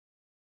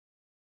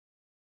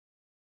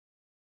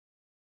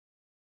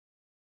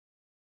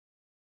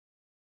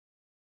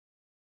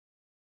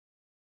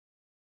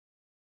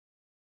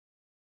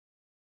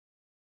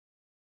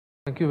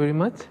Thank you very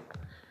much.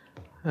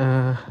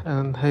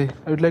 And I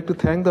would like to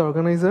thank the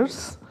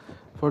organizers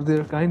for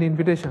their kind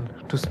invitation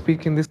to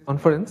speak in this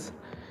conference.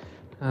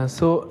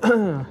 So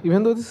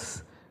even though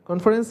this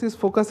conference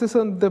focuses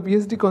on the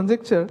PhD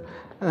conjecture,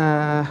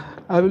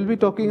 I will be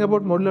talking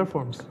about modular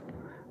forms.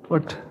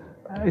 But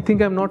I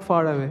think I'm not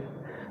far away.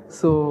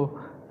 So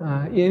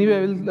anyway,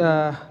 I will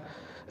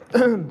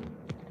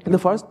in the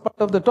first part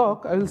of the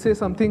talk, I will say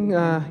something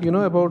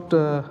about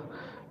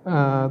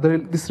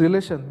this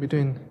relation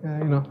between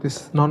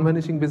this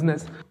non-vanishing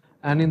business,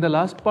 and in the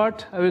last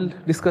part I will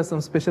discuss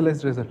some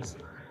specialized results.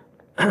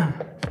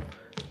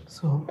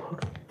 So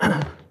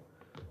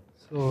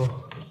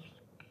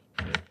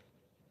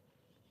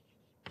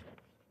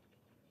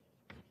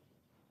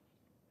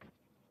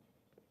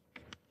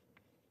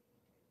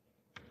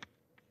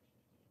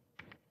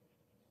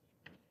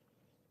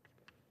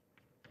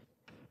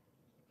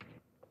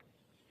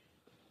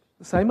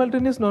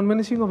simultaneous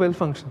non-vanishing of L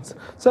functions.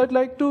 So I'd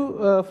like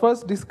to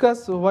first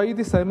discuss why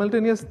the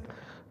simultaneous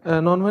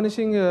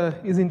non-vanishing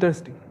is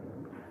interesting.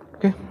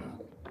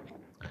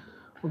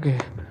 Okay.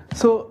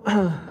 So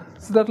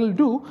that will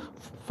do.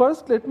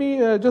 First, let me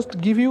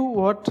just give you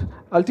what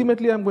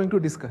ultimately I'm going to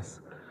discuss,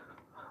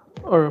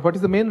 or what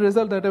is the main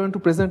result that I want to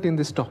present in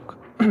this talk.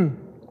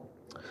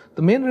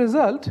 The main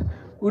result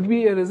would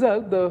be a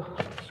result that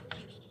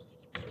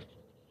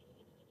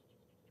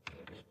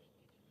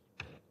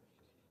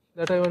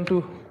I want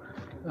to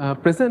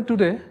present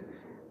today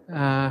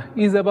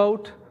is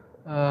about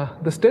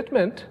the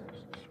statement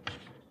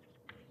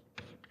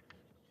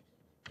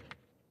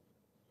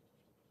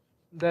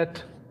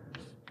that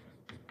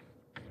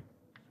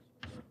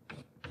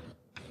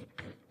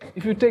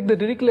if you take the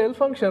Dirichlet L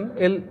function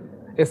L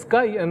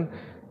Schi and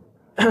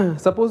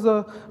suppose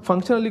the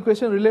functional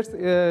equation relates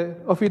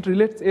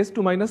relates s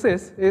to minus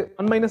s,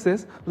 1 minus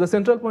s, the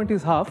central point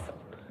is half,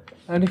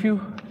 and if you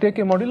take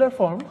a modular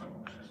form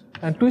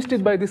and twist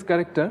it by this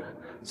character.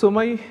 So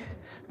my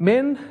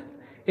main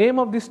aim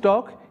of this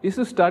talk is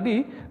to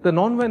study the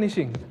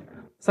non-vanishing,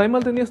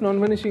 simultaneous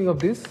non-vanishing of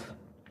this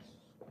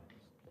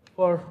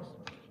for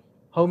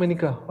how many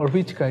ka or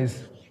which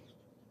k's.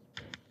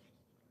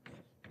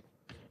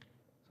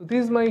 So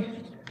this is my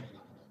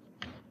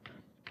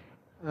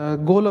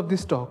goal of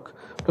this talk,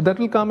 but that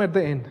will come at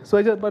the end. So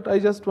I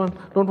just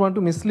don't want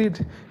to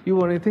mislead you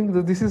or anything.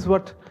 This is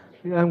what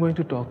I'm going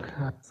to talk.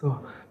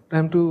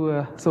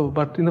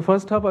 But in the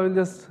first half, I will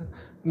just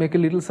make a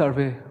little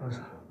survey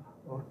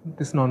or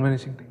this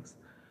non-vanishing things.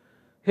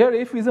 Here,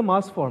 F is a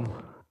mass form,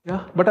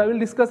 yeah. But I will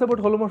discuss about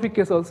holomorphic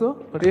case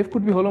also. But F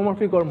could be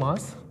holomorphic or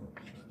mass,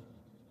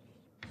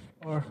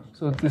 or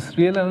so this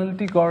real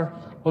analytic or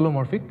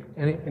holomorphic,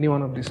 any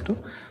one of these two.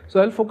 So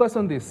I'll focus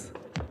on this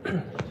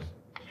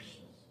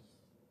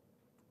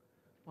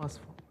mass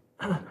form.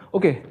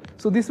 Okay.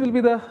 So this will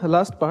be the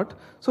last part.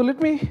 So let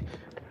me.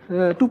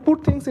 To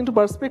put things into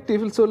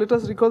perspective, so let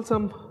us recall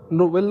some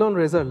well-known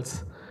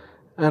results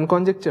and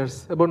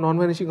conjectures about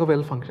non-vanishing of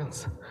L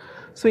functions.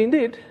 So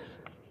indeed,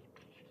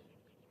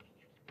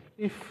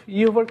 if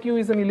E over Q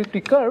is an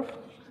elliptic curve,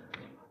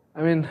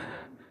 I mean,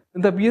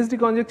 the BSD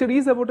conjecture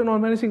is about a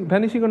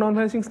vanishing or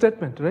non-vanishing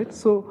statement, right?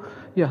 So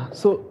yeah,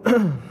 so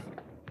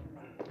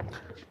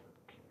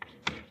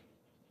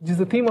this is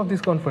the theme of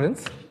this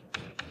conference,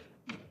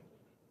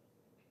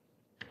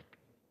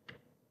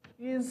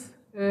 is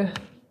a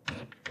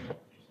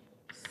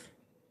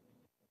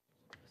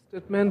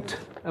statement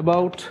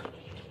about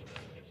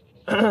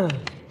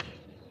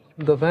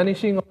the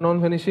vanishing or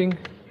non-vanishing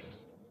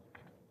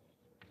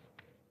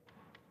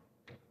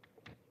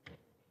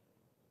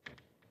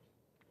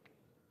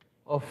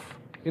of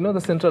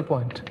the central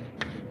point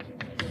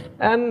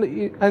and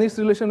its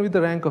relation with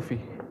the rank of E.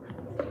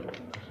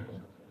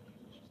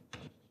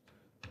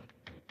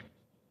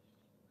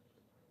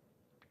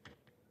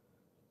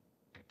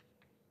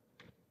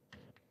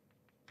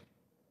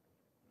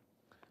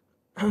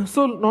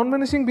 So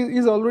non-vanishing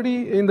is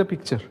already in the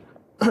picture.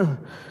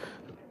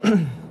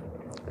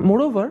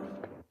 Moreover,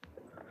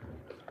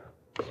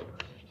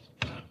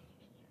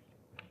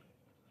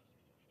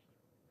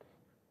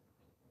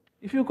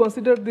 if you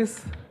consider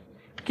this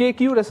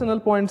KQ rational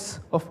points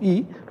of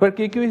E, where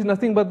KQ is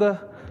nothing but the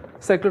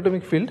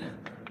cyclotomic field,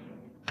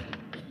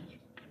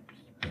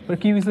 where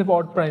Q is an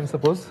odd prime,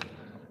 suppose.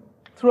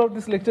 Throughout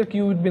this lecture,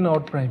 Q would be an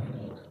odd prime.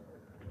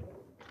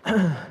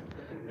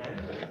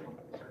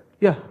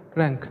 Yeah,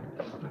 rank.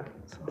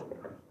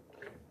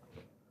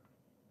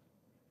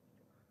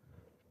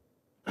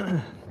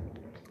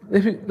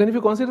 If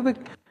you consider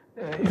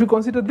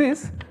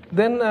this,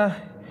 then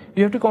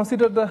you have to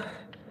consider the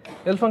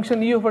L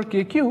function E over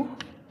KQ,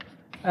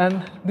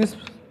 and this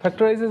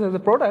factorizes as a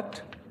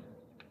product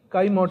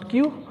chi mod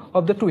Q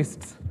of the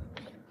twists.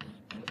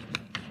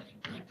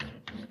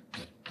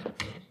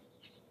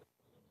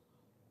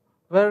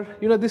 Where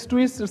this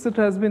twist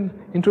etc. has been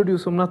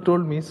introduced, Somnath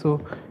told me.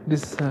 So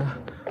this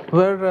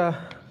where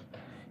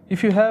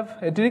if you have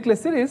a Dirichlet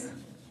series,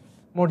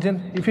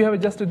 if you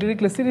have just a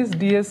Dirichlet series,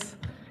 ds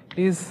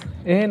is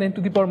n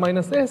to the power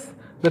minus s,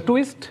 the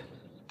twist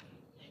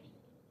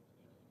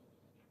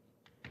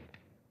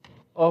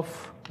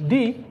of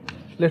D,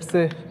 let's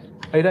say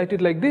I write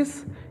it like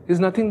this, is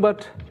nothing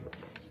but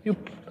you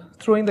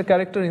throw in the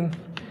character in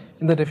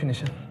the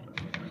definition.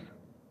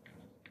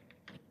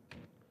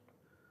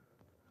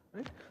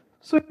 Right?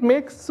 So it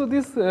makes, so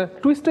this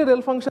twisted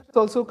L functions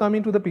also come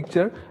into the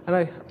picture, and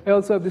I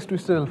also have these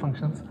twisted L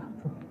functions.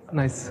 So,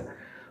 nice.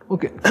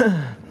 Okay.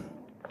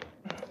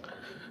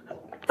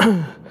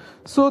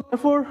 So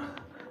therefore,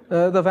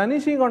 the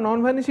vanishing or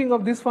non-vanishing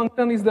of this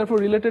function is therefore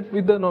related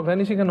with the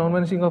vanishing and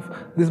non-vanishing of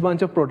this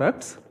bunch of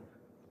products.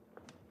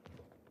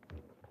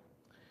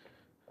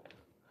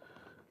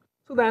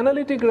 So the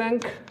analytic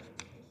rank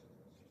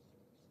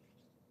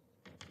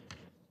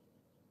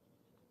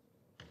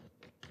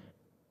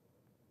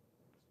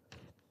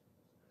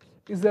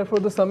is therefore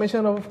the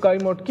summation of chi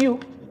mod q,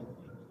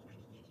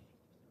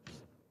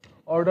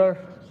 order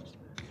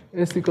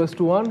s equals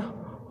to 1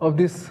 of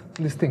these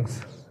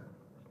things.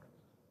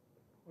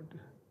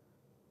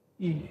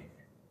 E.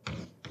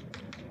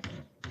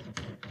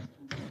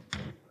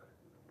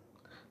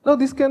 Now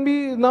this can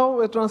be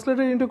now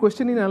translated into a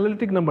question in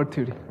analytic number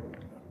theory.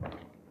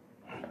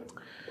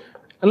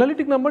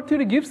 Analytic number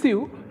theory gives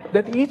you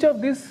that each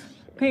of these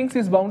things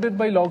is bounded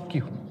by log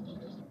q,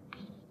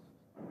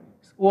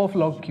 O of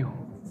log q,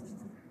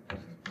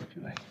 if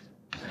you like.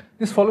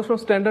 This follows from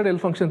standard L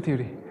function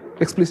theory,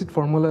 explicit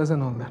formulas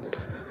and all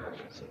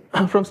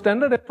that. From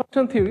standard L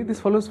function theory, this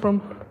follows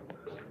from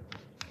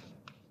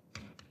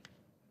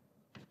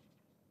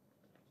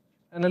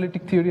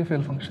analytic theory of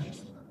L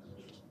functions.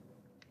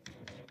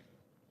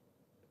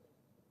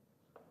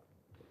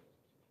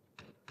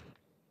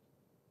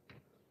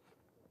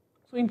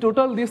 So in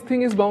total, this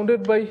thing is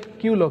bounded by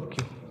q log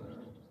q,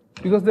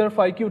 because there are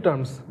phi q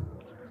terms.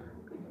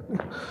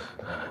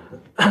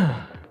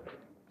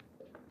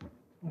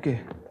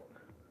 Okay.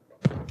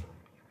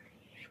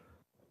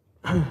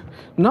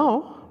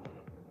 Now,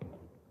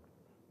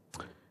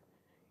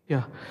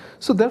 yeah.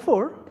 So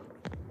therefore,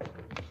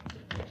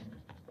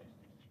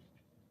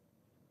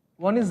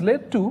 one is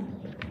led to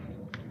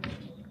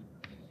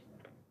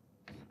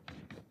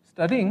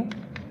studying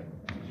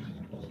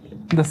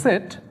the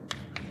set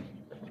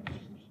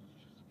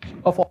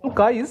of all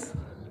chi's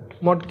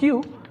mod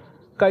q,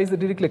 chi is the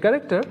Dirichlet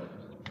character,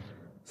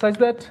 such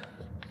that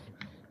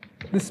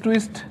this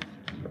twist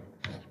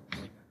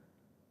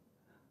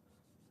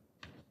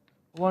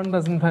 1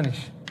 doesn't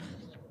vanish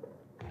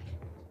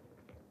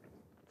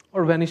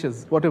or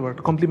vanishes, whatever,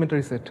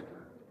 complementary set,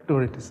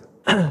 whatever it is.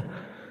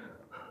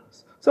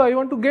 So I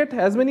want to get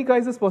as many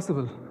chi's as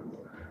possible,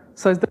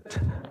 such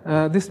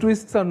that these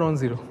twists are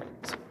non-zero.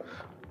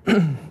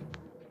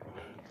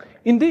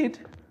 Indeed,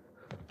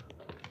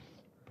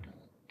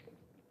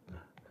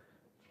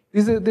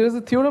 there is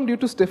a theorem due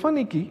to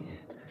Stefanicki.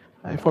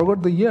 I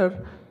forgot the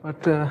year,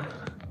 but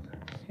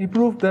he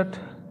proved that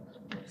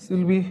this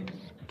will be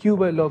q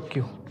by log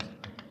q,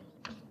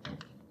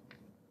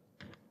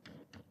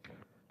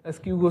 as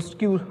q goes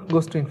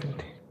to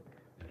infinity.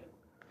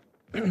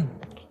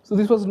 So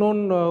this was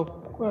known,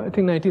 I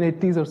think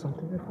 1980s or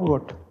something, I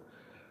forgot.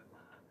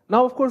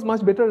 Now, of course,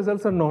 much better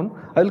results are known.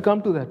 I will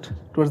come to that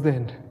towards the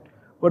end.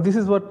 But this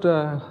is what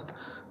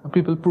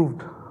people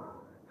proved,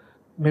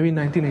 maybe in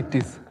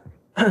 1980s.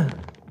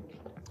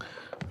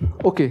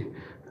 Okay.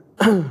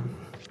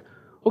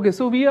 Okay,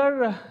 so we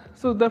are,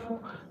 so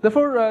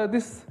therefore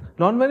this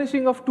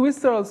non-vanishing of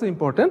twists are also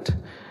important.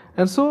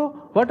 And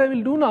so what I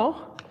will do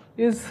now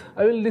is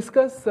I will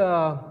discuss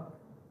the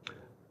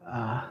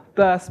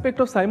aspect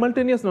of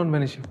simultaneous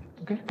non-vanishing.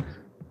 Okay.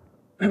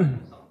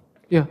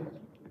 Yeah.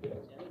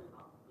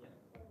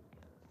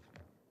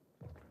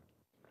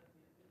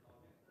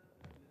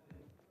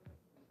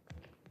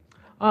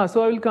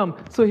 So I will come.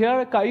 So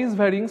here chi is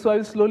varying, so I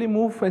will slowly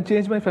move and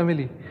change my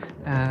family.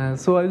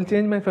 So I will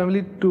change my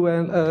family to,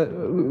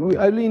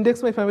 I will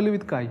index my family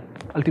with chi,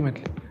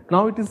 ultimately.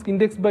 Now it is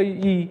indexed by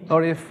E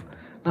or F.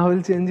 Now I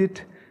will change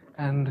it,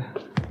 and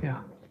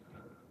yeah.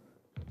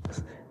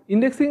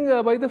 Indexing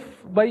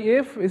by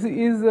F is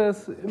in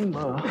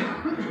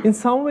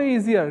some way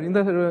easier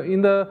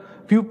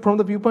from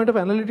the viewpoint of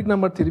analytic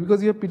number theory,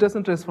 because you have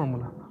Peterson trace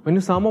formula. When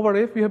you sum over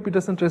F, you have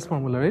Peterson trace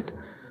formula, right?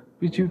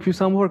 Which if you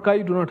sum over chi,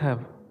 you do not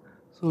have.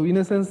 So in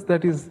a sense,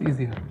 that is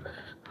easier.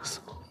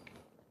 So,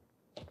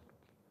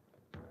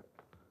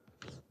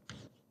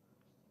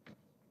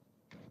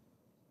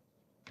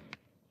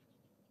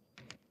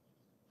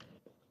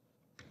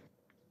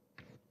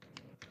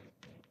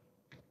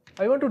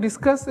 I want to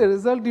discuss a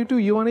result due to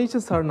UNH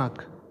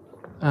Sarnak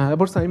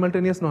about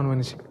simultaneous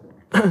non-vanishing.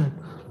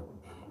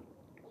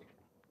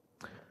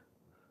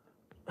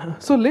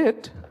 So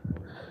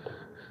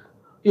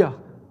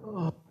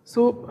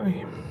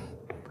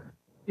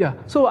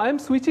so I am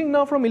switching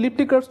now from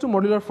elliptic curves to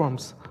modular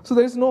forms. So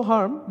there is no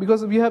harm,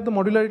 because we have the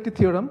modularity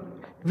theorem.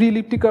 Every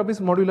elliptic curve is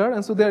modular,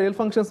 and so their L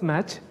functions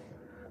match.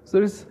 So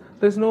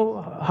there is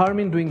no harm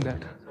in doing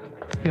that.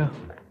 Yeah,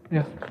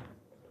 yeah.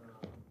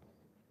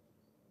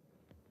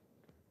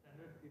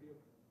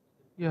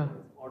 Yeah.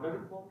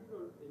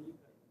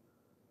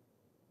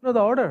 No, the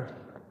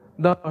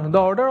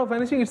order of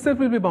vanishing itself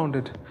will be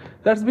bounded.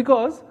 That's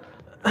because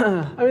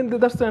I mean,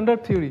 that's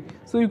standard theory.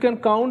 So you can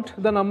count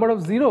the number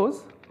of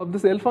zeros of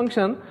this L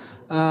function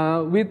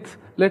with,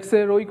 let's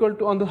say, rho equal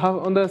to on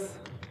the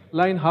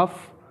line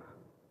half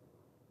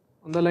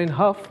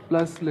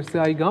plus, let's say,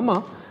 I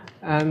gamma,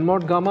 and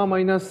mod gamma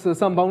minus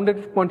some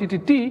bounded quantity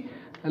t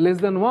less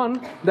than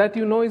 1, that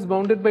you know is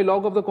bounded by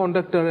log of the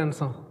conductor and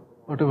so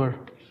whatever.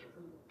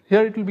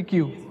 Here it will be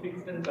q. It's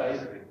fixed and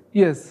type.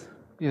 Yes,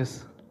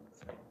 yes.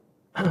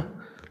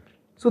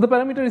 So the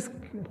parameter is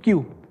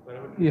q.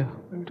 Yeah,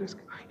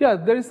 yeah,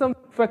 there is some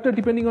factor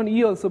depending on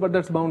E also, but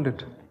that's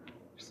bounded,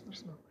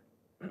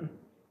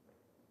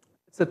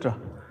 etc.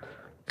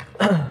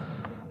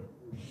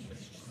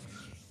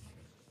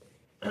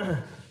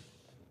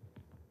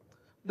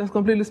 That's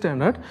completely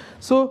standard.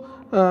 So,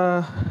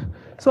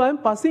 so I am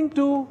passing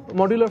to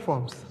modular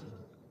forms.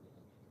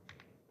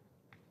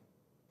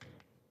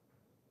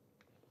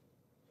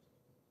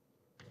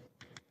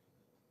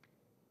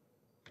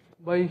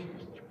 By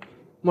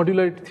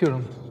modularity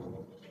theorem.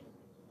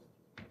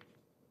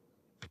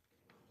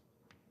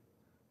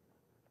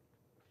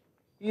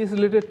 E is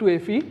related to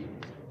Fe,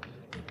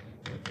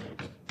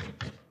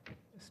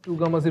 is 2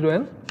 gamma 0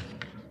 n,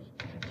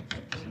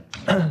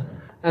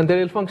 and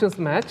their L functions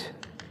match.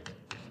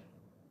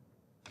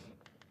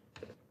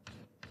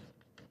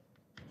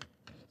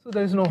 So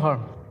there is no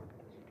harm.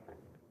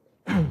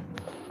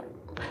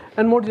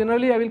 And more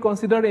generally, I will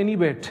consider any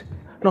weight,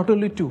 not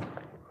only 2.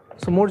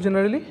 So more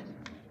generally,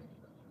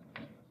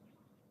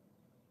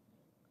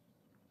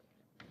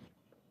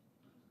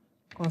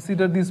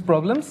 consider these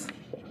problems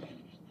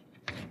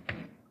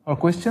or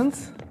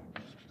questions.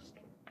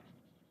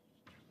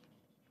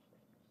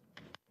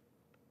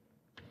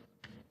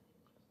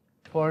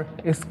 For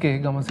Sk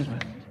gamma 0.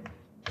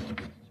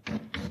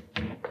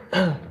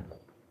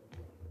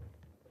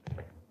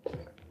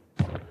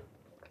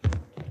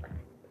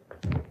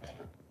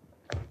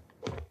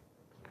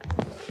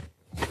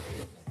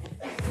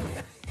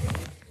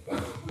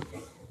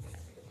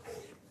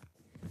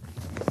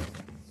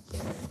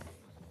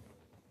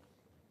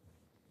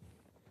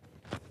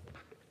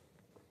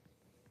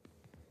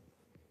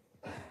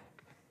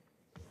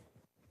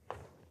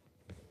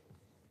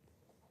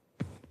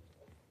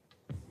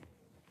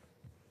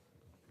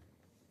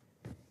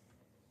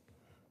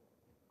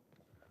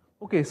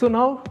 Okay, so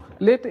now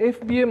let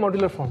F be a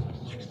modular form.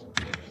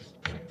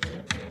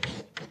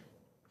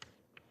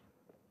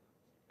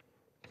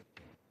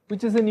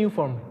 Which is a new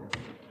form.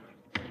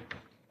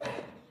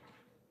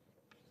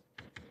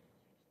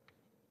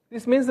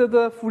 This means that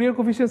the Fourier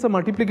coefficients are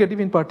multiplicative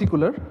in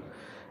particular,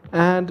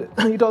 and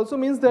it also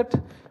means that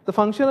the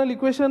functional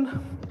equation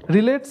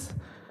relates,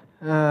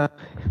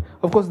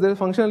 of course there is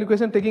functional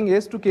equation taking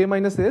s to k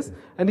minus s,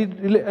 and it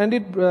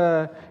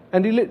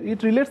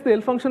relates the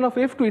L function of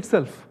f to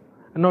itself,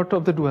 and not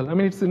of the dual. I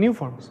mean, it's a new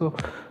form. So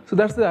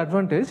that's the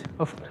advantage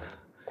of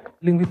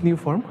dealing with new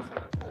form.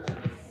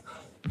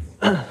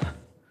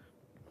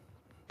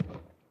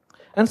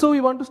 And so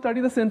we want to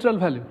study the central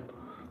value.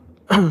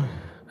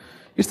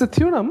 It's a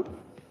theorem.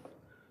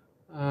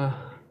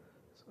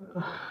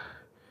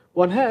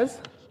 One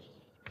has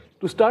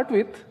to start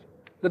with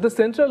that the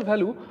central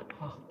value,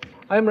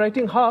 I am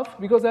writing half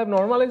because I have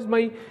normalized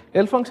my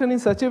L function in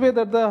such a way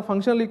that the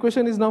functional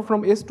equation is now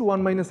from s to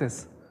 1 minus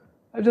s.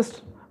 I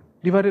just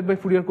divided by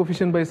Fourier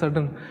coefficient by a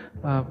certain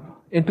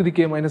n to the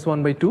k minus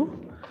 1 by 2.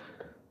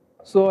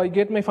 So I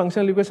get my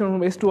functional equation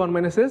from s to 1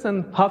 minus s,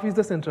 and half is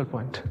the central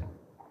point.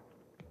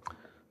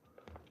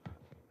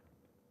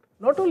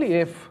 Not only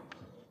f,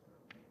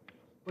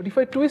 but if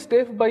I twist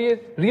f by a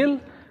real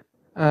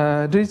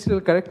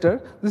Dirichlet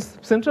character, these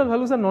central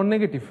values are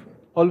non-negative,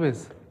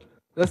 always.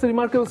 That's a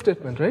remarkable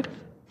statement, right?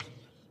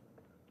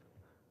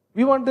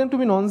 We want them to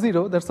be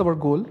non-zero, that's our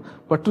goal,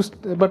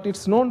 but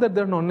it's known that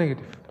they're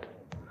non-negative.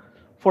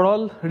 For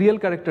all real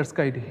characters,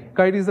 chi d.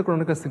 Chi d is the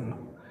Kronecker signal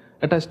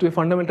attached to a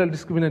fundamental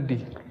discriminant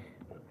d.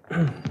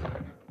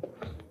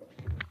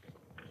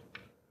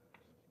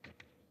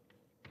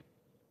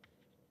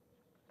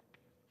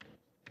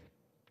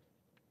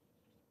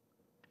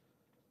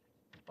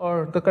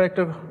 Or the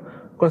character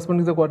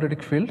corresponding to the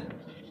quadratic field.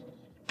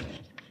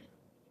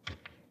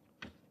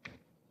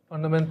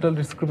 Fundamental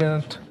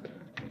discriminant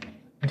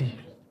d.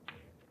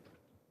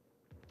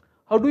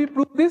 How do we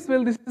prove this?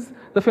 Well, this is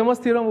the famous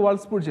theorem of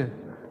Walsh-Purge,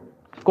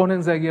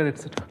 Cohen, Zagier,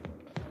 etc.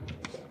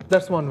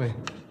 That's one way.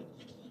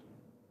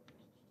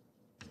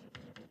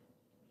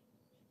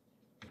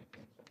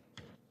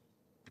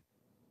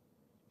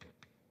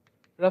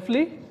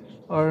 Roughly,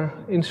 or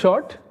in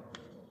short,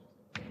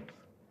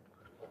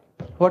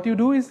 what you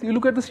do is you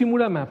look at the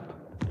Shimura map,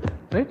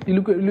 right? You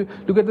look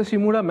at the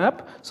Shimura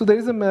map. So there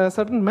is a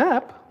certain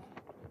map.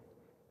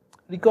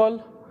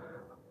 Recall.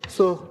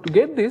 So to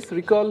get this,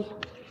 recall.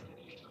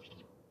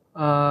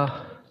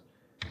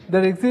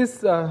 There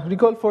exists.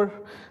 Recall for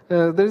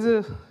there is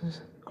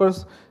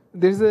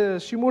a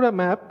Shimura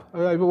map.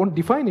 I won't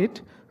define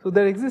it. So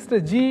there exists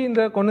a G in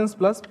the Cohen's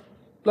plus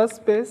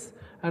space,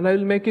 and I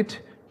will make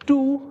it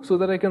 2 so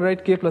that I can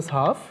write k plus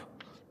half.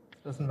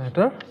 Doesn't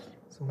matter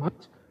so much.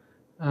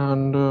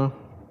 And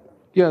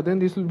yeah, then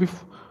this will be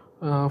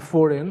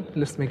 4n,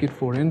 let's make it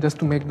 4n just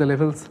to make the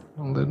levels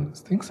on the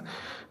things.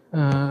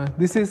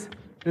 This is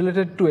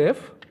related to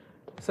f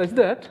such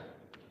that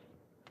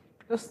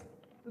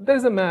there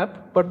is a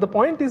map, but the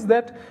point is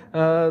that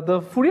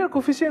the Fourier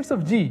coefficients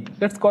of g,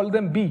 let's call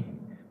them b.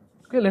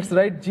 Okay, let's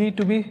write g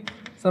to be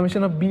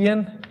summation of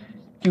bn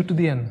q to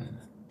the n,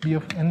 b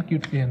of n q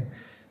to the n.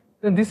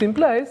 Then this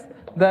implies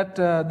that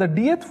the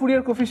dth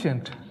Fourier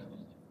coefficient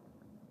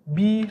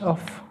b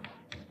of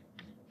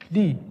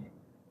d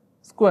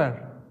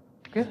square,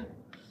 okay,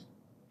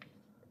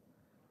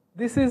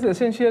 this is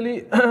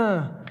essentially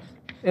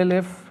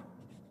LF,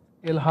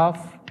 L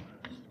half,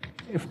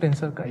 F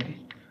tensor chi d.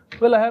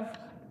 Well, I have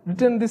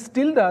written this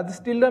tilde. This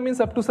tilde means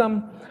up to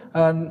some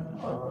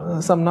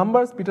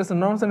numbers, Peterson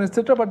norms and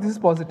etc. But this is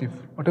positive.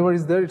 Whatever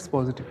is there, it's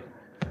positive.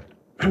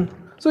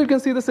 So you can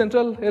see the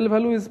central L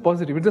value is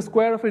positive. It's the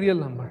square of a real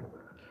number.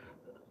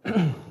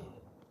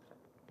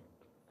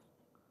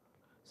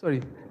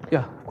 Sorry.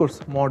 Yeah, of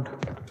course, mod.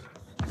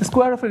 The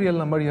square of a real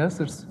number, yes,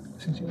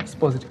 it's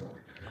positive.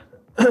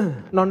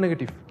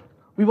 Non-negative.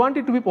 We want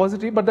it to be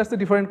positive, but that's a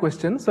different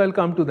question. So I'll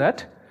come to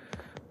that.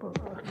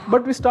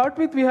 But we start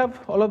with, we have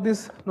all of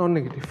this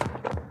non-negative.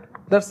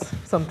 That's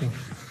something.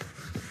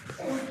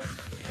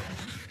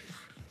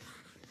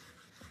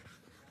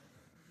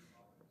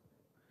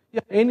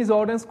 Yeah, n is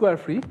odd and square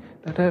free.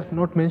 That I have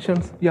not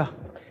mentioned. Yeah.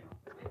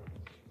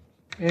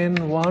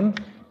 N1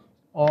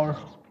 or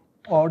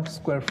odd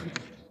square free.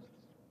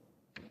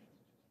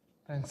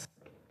 Thanks.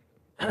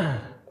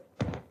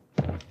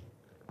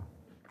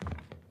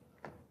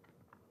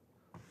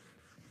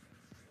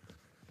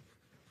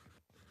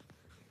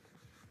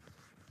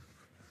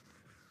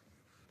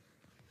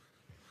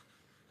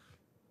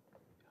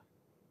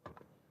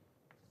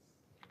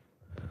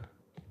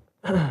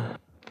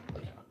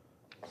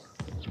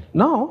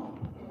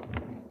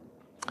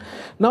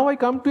 Now I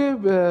come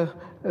to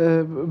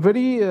a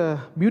very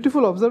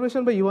beautiful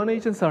observation by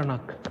Iwanich and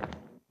Sarnak.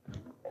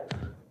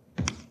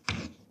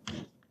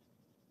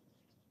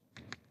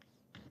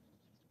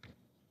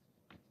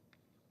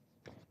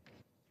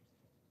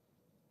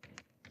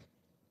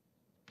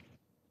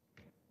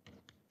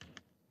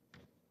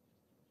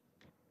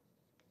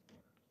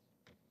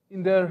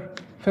 In their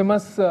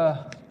famous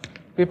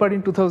paper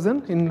in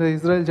 2000 in the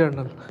Israel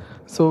Journal.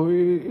 So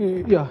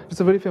yeah, it's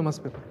a very famous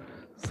paper.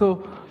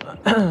 So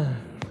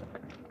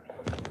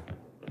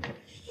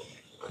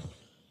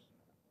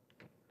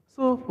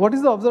so what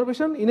is the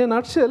observation? In a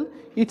nutshell,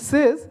 it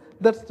says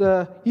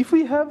that if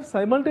we have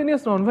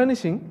simultaneous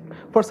non-vanishing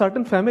for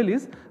certain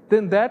families,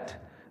 then that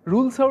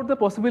rules out the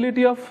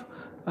possibility of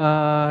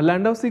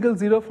Landau-Siegel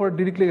 0 for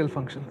Dirichlet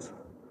functions.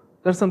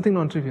 That's something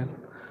non-trivial.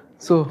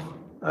 So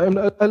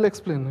I'll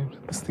explain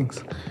these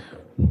things.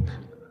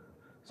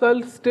 So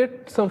I'll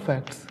state some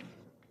facts.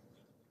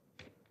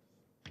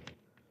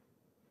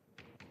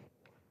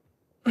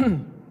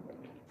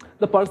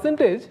 The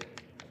percentage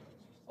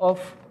of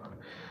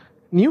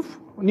new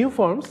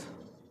forms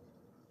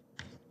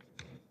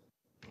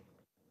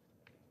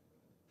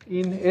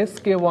in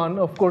SK1,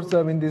 of course,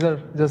 I mean these are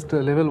just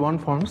level 1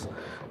 forms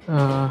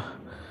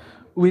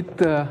with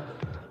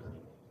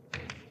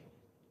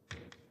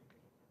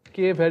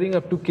k varying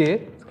up to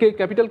k.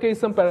 Capital K is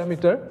some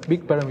parameter,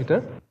 big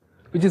parameter,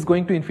 which is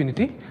going to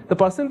infinity. The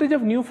percentage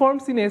of new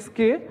forms in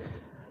SK,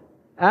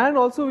 and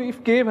also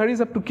if k varies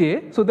up to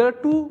k, so there are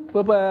two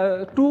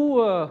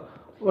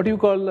what do you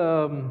call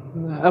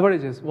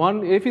averages.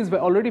 One, f is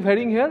already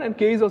varying here, and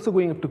k is also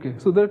going up to k.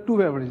 So there are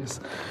two averages,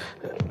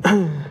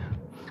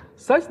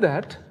 such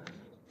that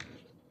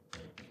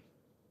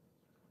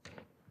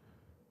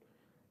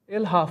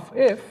L half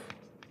f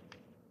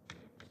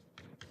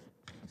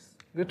is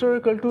greater or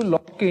equal to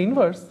log k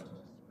inverse,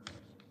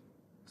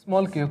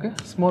 small k, okay,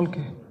 small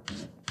k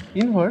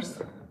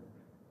inverse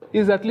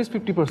is at least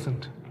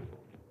 50%.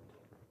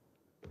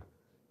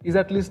 Is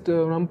at least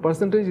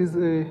percentage is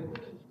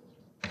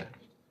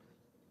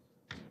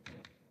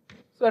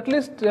so at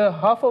least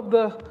half of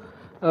the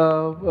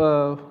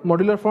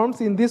modular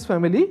forms in this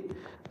family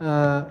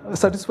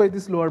satisfy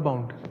this lower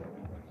bound.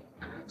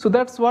 So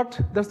that's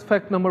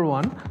fact number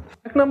 1.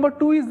 Fact number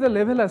 2 is the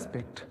level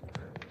aspect.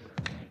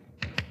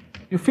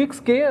 You fix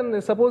k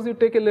and suppose you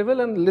take a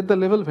level and let the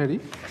level vary.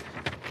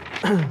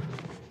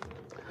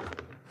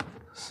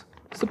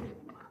 So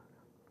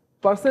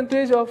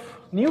percentage of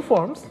new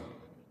forms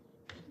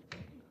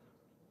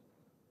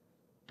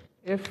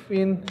f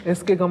in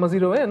sk gamma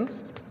 0 n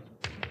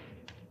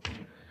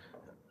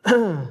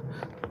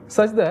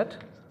such that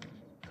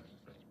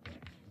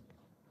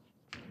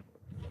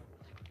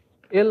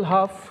L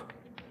half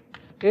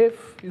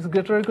f is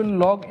greater or equal to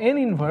log n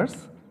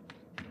inverse.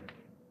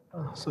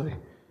 Sorry,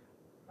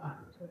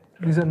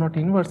 these are not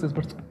inverses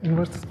but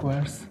inverse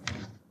squares.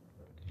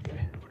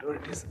 Whatever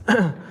it is.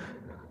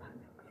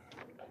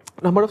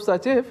 Number of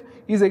such f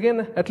is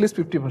again at least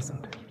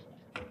 50%.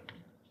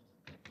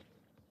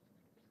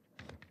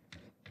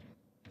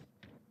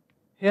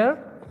 Here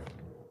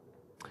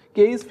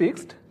k is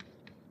fixed,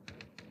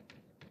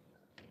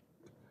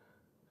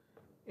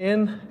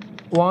 n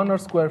 1 or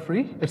square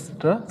free,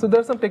 etc. So there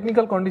are some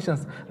technical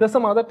conditions. There are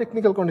some other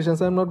technical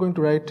conditions. I am not going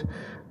to write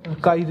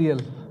chi real.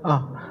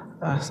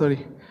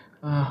 Sorry.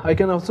 I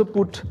can also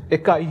put a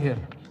chi here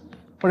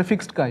for a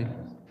fixed chi.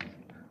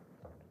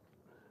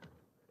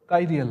 Chi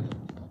real,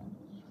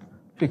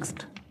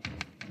 fixed.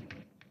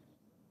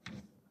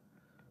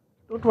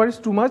 Don't worry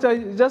too much. I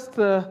just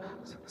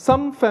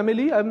some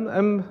family.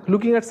 I'm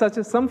looking at such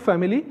as some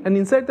family, and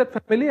inside that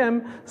family,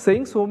 I'm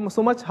saying so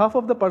much half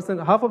of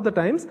the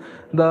times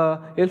the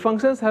L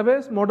functions have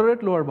a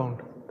moderate lower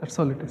bound. That's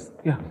all it is.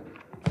 Yeah.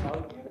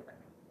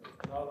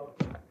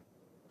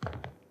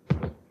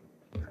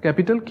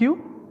 Capital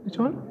Q. Which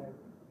one?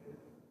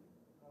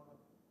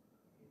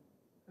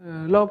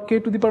 Log k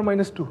to the power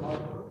minus 2.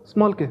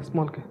 Small k.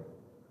 Small k.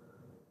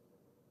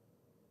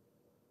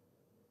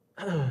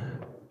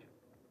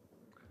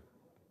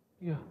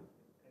 Yeah.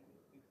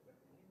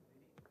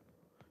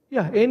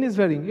 Yeah, n is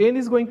varying. N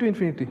is going to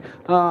infinity.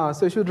 So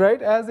you should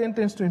write as n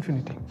tends to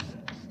infinity.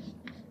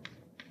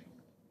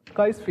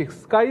 Chi is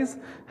fixed. Chi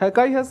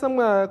has some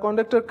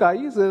conductor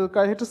chi. So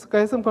chi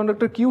has some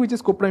conductor q which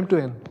is coprime to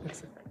n.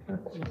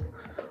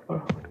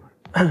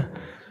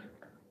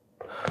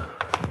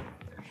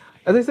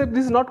 As I said,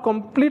 this is not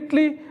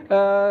completely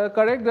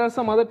correct. There are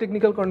some other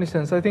technical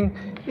conditions. I think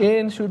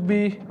n should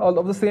be all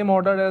of the same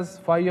order as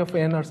phi of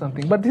n or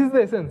something. But this is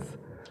the essence.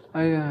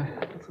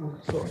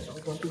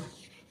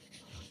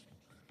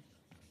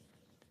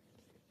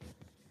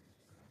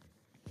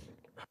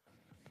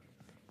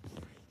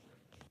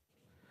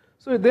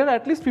 So there are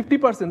at least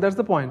 50%, that's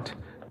the point.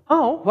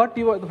 Now, what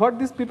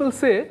these people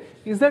say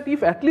is that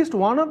if at least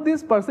one of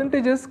these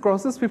percentages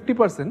crosses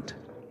 50%,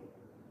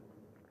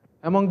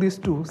 among these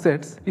two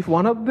sets, if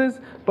one of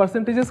these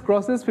percentages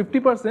crosses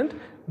 50%,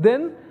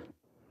 then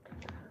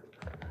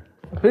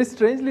very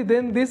strangely,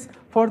 then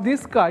for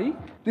this chi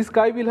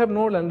will have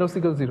no lambda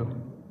equals 0.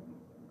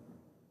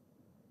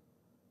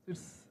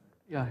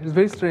 It's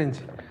very strange.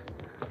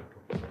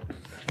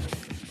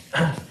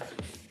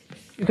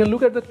 You can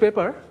look at that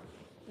paper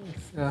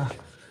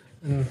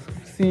and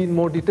see in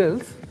more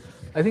details.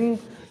 I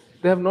think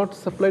they have not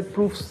supplied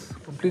proofs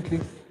completely,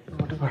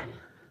 whatever.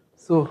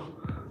 So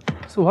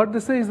what they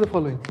say is the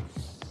following.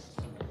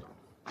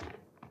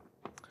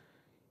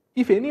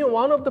 If any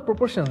one of the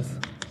proportions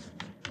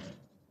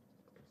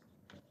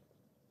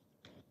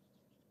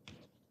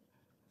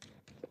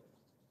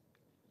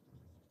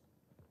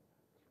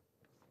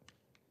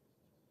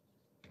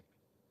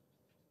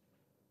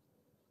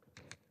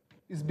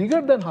is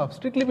bigger than half,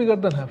 strictly bigger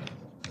than half,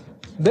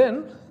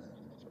 then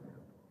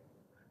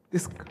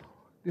this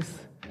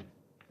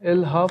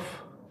L half,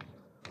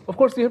 of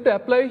course you have to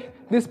apply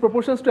these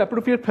proportions to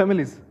appropriate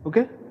families,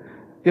 okay?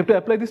 You have to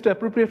apply this to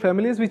appropriate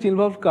families which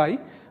involve chi,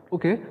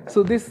 okay?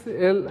 So this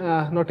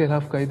not L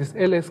half chi, this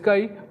L S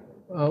chi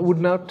would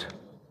not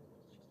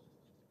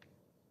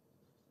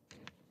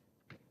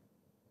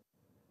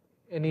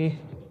any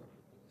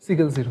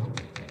Siegel 0.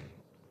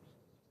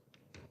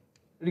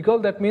 Recall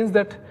that means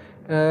that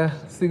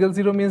Siegel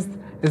 0 means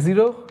a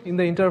 0 in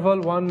the interval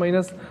 1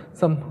 minus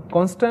some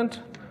constant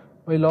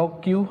by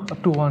log q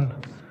up to 1.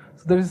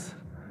 So there is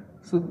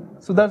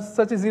so that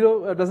such a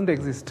 0 doesn't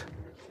exist.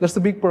 That's a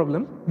big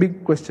problem,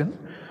 big question.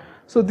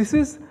 So this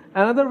is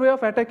another way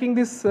of attacking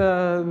this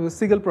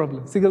Siegel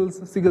problem, Siegel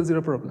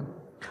 0 problem.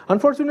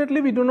 Unfortunately,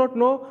 we do not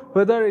know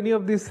whether any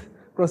of these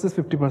crosses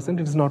 50%.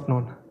 It is not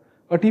known.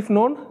 But if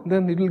known,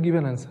 then it will give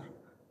an answer.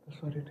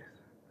 That's what it is.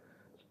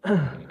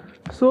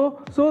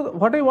 So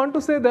what I want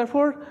to say,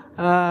 therefore,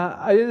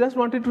 I just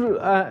wanted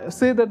to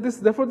say that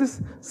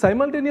this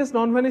simultaneous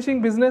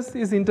non-vanishing business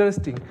is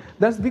interesting.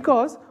 That's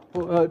because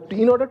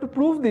in order to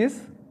prove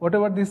this,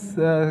 whatever this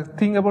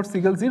thing about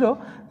Siegel 0,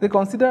 they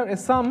consider a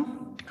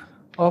sum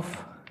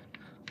of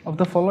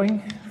the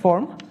following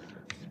form.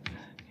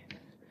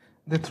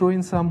 They throw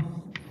in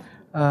some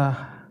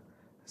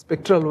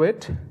spectral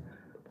weight,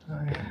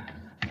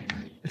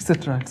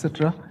 etc.,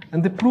 etc.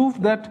 And they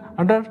prove that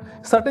under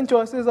certain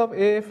choices of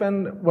AF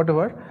and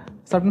whatever,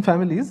 certain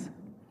families,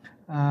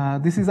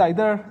 this is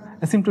either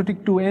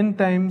asymptotic to n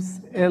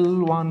times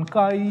L1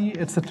 chi,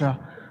 etc.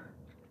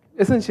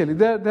 Essentially,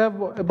 they have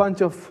a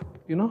bunch of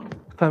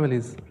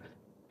families.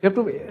 You have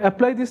to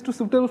apply this to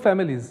suitable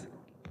families.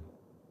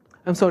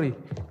 I'm sorry,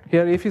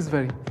 here F is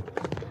varying.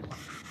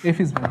 F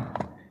is varying.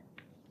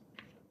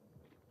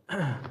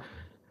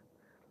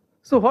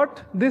 So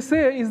what they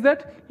say is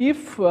that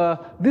if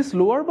these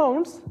lower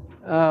bounds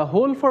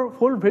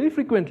hold very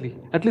frequently,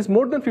 at least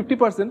more than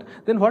 50%,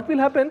 then what will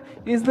happen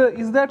is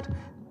that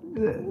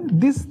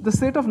the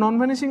set of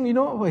non-vanishing,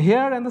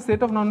 here and the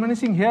set of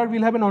non-vanishing here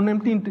will have a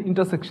non-empty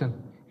intersection.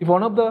 If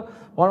one of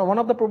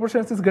the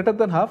proportions is greater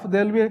than half,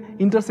 there will be an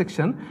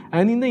intersection,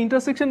 and in the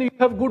intersection you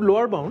have good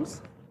lower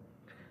bounds,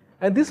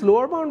 and this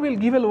lower bound will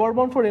give a lower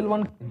bound for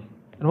L1 chi.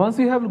 And once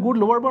you have good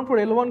lower bound for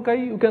L1 chi,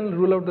 you can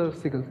rule out the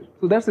Siegel.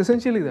 So that's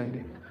essentially the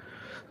idea.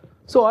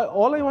 So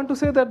all I want to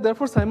say that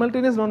therefore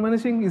simultaneous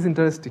non-vanishing is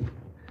interesting.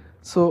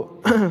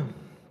 So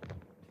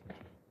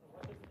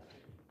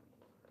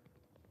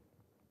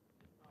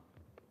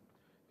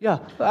Yeah,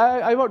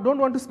 I don't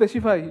want to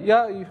specify.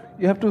 Yeah,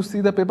 you have to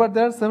see the paper.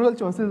 There are several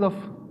choices of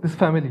this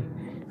family.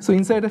 So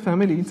inside a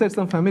family, inside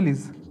some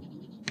families.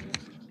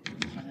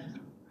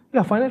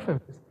 Yeah, finite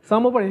families.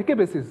 Sum over Hecke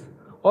basis.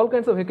 All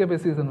kinds of Hecke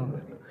bases and all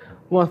that.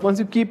 Once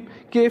you keep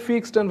K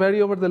fixed and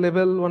vary over the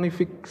level, when you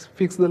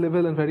fix the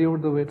level and vary over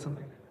the weight,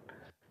 something.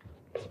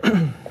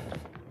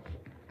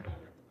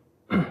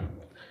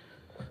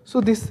 So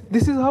this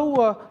is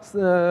how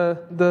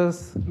the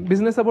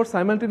business about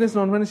simultaneous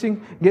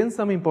non-vanishing gains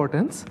some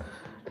importance.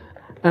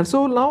 And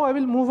so now I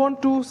will move on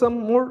to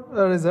some more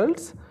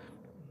results.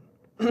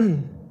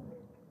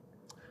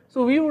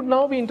 So we would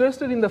now be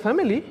interested in the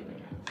family.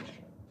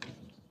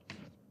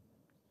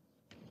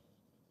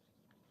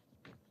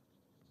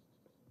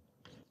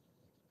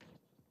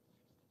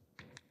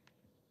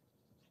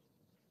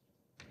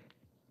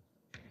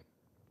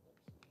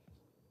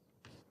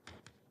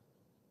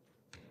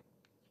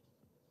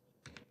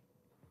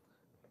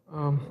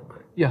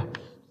 Yeah,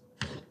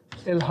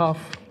 L half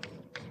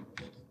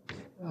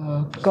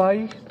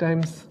chi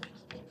times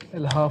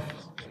L half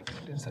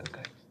tensor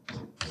chi.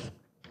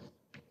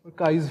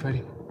 Chi is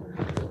varying.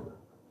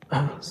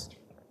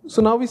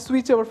 So now we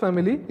switch our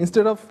family.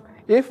 Instead of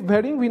f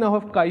varying, we now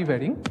have chi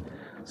varying.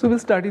 So we'll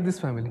study this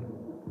family.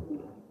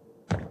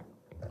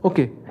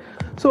 Okay.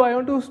 So I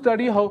want to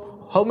study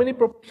how many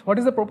what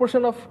is the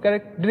proportion of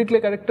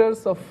Dirichlet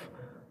characters of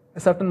a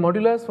certain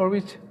modulus for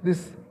which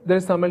there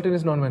is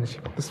simultaneous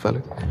non-vanishing. This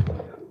value.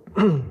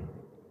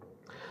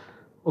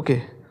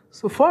 Okay.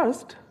 So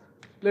first,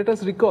 let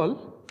us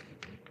recall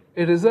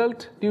a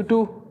result due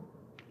to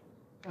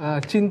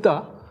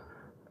Chinta.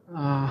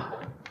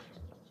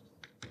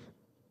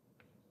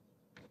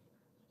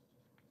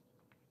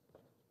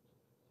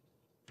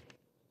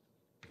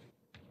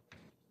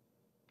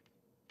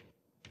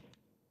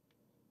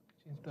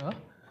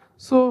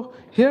 So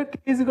here k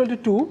is equal to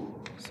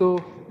 2.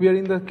 So we are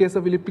in the case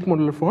of elliptic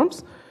modular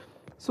forms.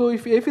 So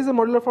if f is a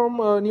modular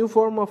form, new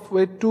form of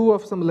weight 2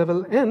 of some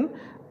level n,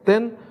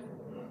 then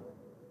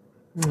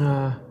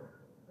a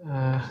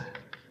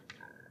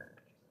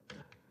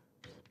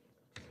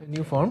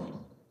new form,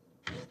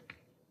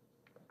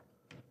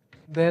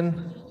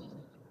 then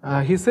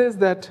he says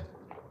that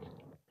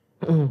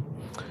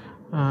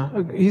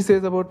he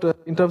says about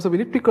in terms of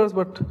elliptic curves,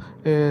 but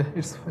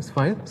it's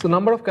fine. So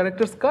number of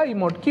characters chi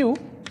mod q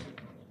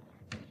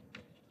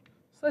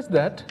such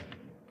that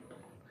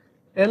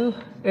L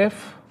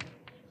f,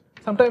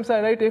 sometimes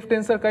I write f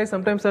tensor chi,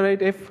 sometimes I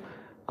write f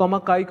comma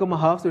chi comma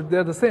half, so they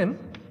are the same,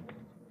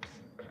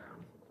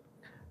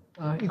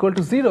 equal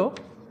to 0.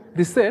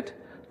 This set,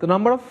 the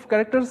number of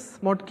characters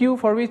mod q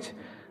for which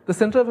the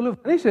central value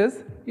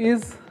vanishes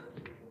is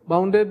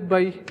bounded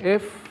by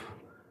f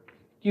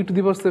q to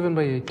the power 7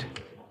 by 8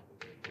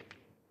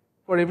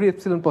 for every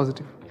epsilon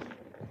positive.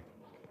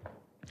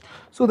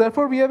 So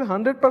therefore we have a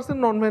 100%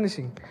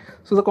 non-vanishing.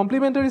 So the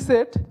complementary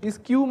set is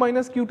q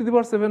minus q to the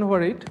power 7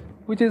 over 8,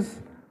 which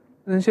is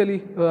essentially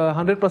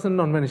 100%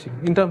 non-vanishing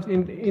in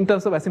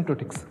terms of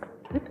asymptotics.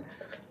 Right?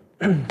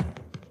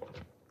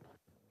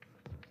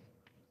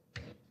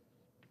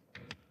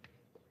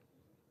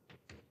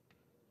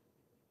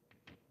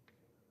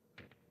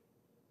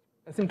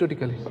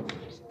 Asymptotically.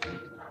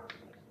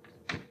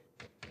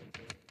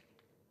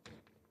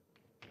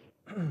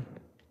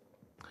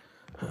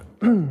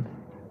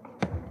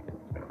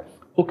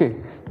 Okay,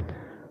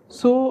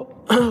 so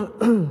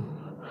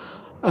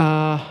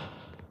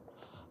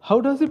how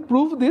does it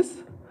prove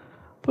this?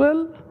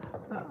 Well,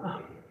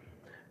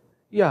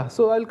 yeah,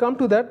 so I'll come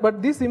to that,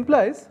 but this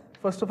implies,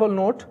 first of all,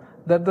 note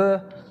that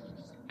the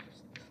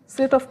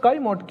set of chi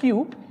mod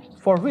q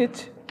for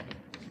which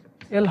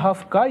L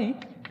half chi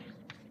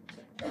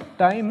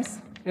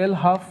times L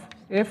half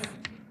f,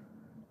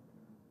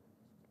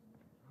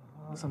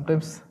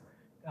 sometimes,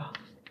 yeah,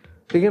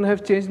 again I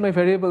have changed my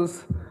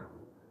variables.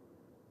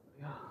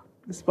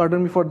 Please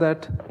pardon me for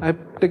that.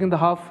 I've taken the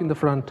half in the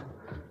front.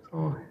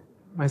 So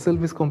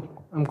myself is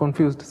I'm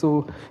confused.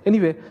 So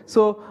anyway,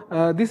 so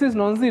this is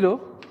non-zero.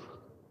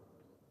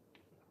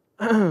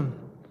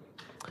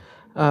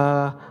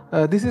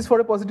 This is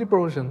for a positive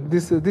proportion.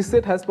 This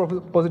set has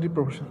positive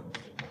proportion.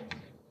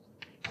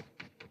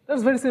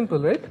 That's very simple,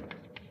 right?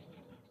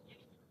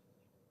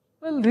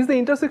 Well, this is the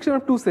intersection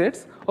of two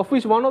sets, of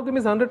which one of them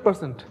is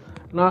 100%.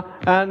 Now,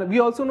 and we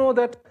also know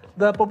that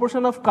the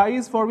proportion of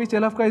chi's for which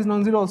L of chi is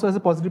non-zero also has a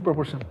positive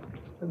proportion.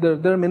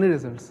 There are many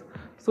results.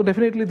 So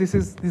definitely this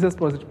has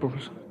positive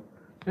proportion.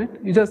 Right?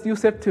 You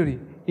set theory.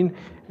 In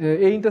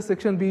A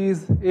intersection B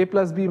is A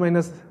plus B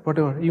minus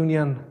whatever,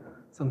 union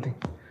something.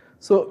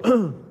 So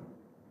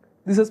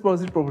this has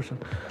positive proportion.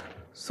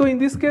 So in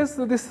this case,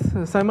 this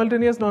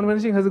simultaneous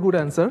non-vanishing has a good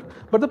answer.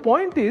 But the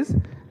point is,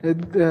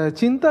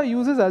 Chinta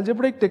uses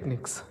algebraic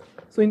techniques.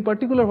 So in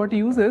particular, what he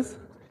uses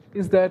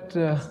is that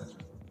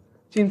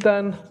Chinta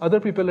and other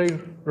people like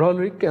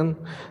Rollrick and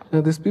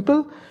these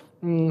people,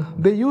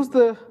 they use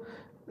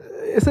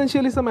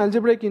essentially some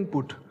algebraic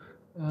input.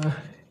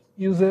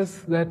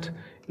 Uses that,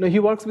 he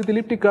works with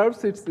elliptic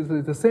curves, it's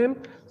the same.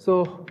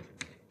 So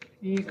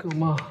E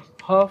comma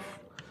half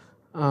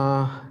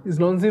is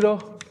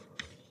non-zero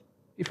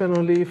if and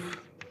only if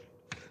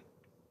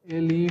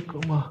LE,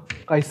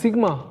 chi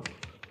sigma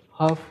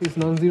half is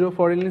non-zero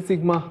for any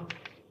sigma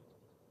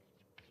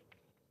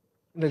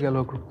in the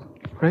Galois group,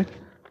 right?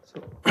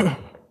 So,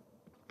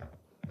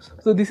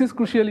 so this is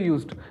crucially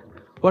used.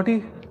 What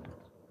is,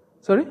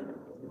 sorry?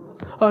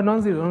 Oh,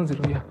 non-zero,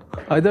 non-zero, yeah.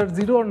 Either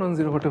 0 or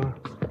non-zero, whatever.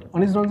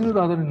 One is non-zero,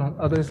 the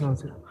other is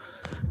non-zero.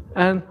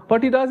 And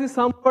what he does is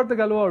sum over the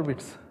Galois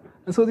orbits.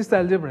 And so this is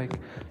algebraic.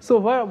 So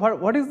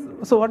what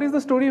is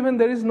the story when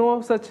there is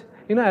no such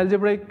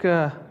algebraic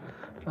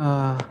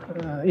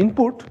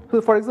input?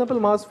 So for example,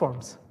 mass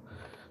forms.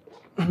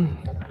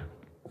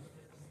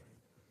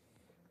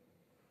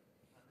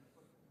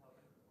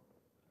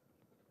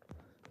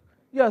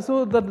 Yeah,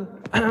 so the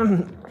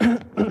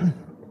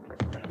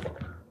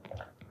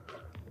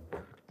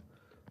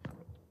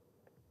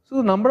so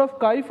the number of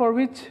chi for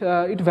which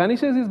it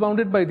vanishes is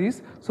bounded by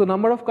this. So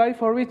number of chi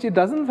for which it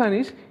doesn't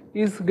vanish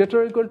is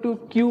greater or equal to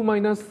q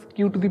minus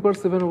q to the power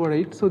 7 over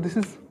 8. So this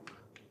is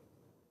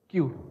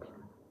q.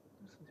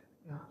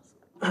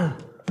 Yeah.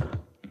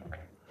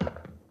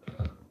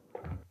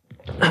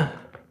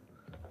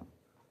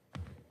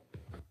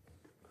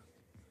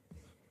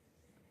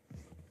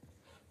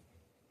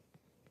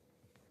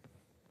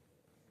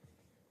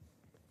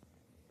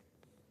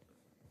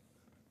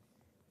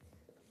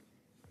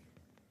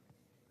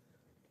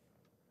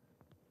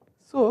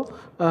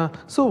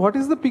 So what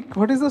is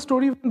the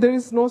story when there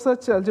is no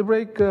such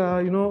algebraic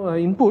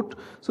input?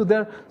 So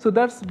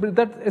that's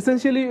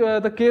essentially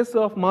the case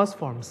of mass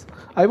forms.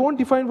 I won't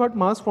define what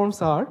mass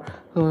forms are,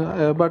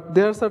 but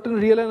there are certain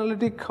real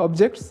analytic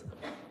objects,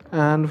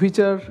 and which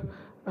are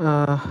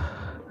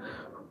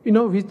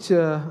which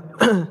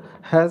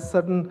has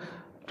certain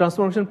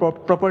transformation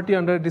property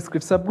under a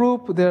discrete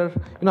subgroup. They are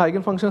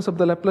eigenfunctions of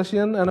the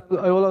Laplacian, and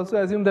I will also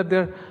assume that they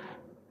are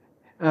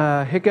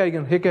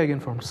Hecke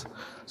eigenforms.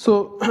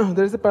 So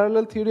there is a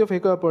parallel theory of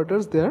Hecke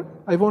operators there.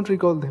 I won't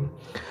recall them.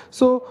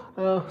 So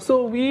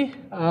we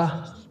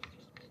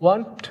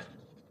want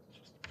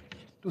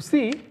to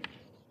see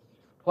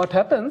what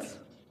happens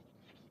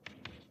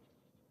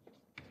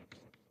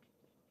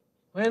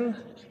when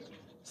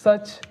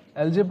such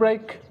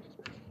algebraic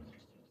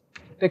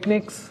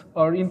techniques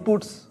or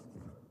inputs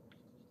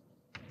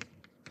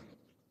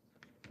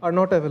are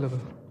not available.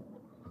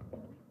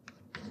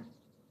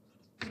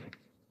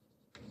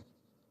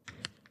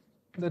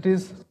 That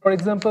is, for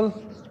example,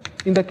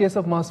 in the case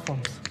of mass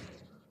forms.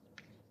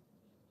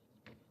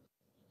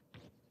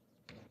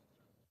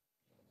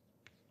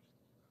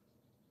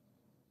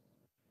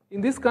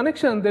 In this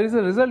connection, there is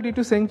a result due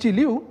to Zhengqi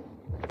Liu,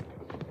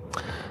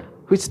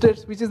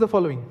 which is the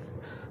following.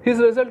 His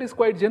result is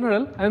quite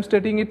general. I am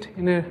stating it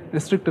in a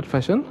restricted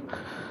fashion.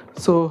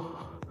 So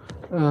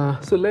there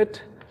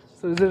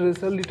is a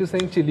result due to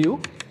Zhengqi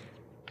Liu,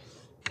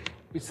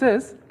 which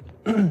says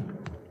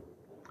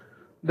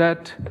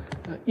that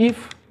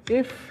if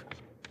f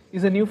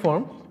is a new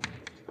form,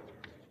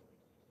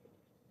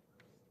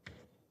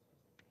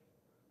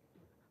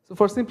 so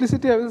for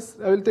simplicity I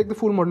will take the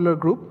full modular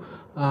group,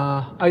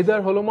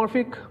 either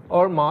holomorphic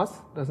or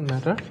mass, doesn't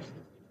matter.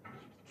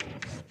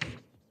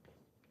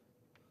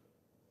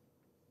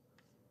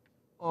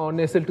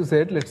 On SL to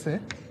Z, let's say.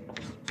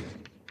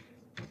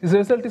 This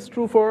result is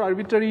true for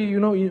arbitrary,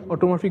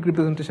 automorphic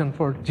representation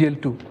for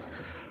GL2.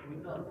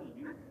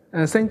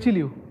 Zhengqi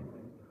Liu.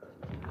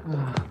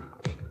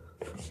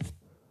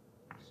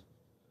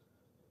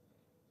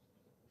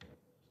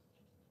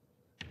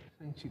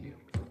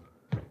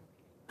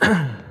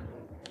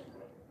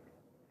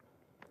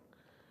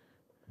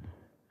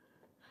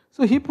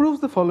 So he proves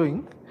the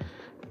following.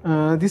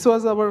 This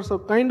was our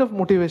kind of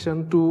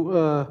motivation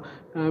to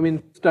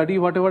study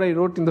whatever I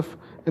wrote in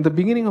the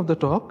beginning of the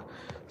talk.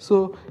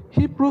 So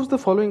he proves the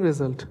following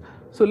result.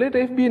 So let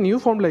f be a new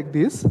form like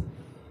this.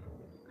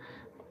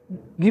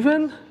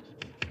 Given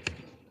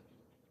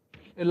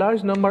a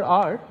large number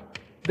r,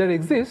 there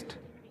exists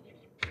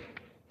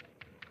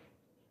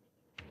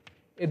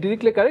a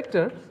Dirichlet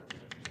character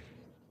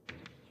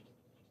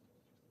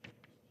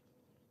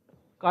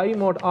chi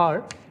mod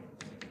r,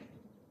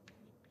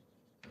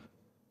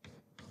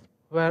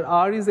 where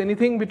r is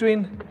anything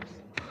between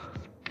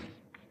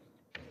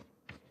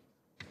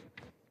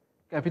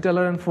capital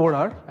R and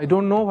 4r. I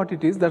don't know what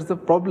it is. That's the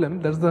problem.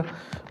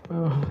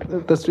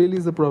 That's really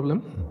is the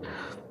problem.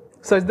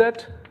 Such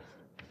that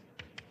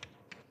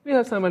we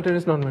have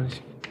simultaneous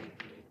non-vanishing.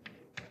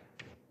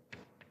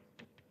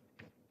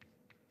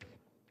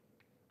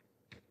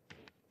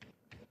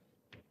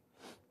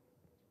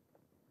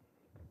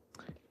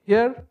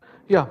 Here,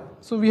 yeah,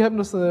 so we have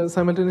no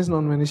simultaneous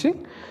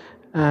non-vanishing.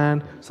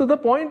 And so the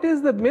point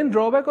is, the main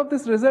drawback of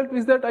this result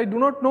is that I do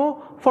not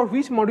know for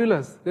which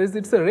modulus.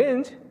 It's a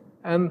range,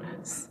 and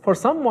for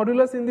some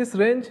modulus in this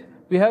range,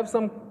 we have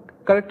some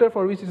character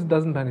for which it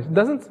doesn't vanish. It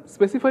doesn't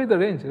specify the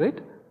range, right?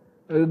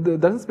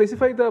 Doesn't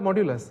specify the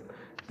modulus.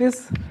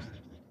 This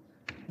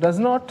does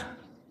not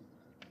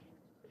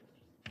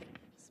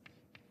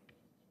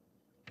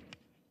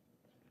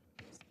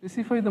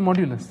specify the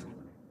modulus.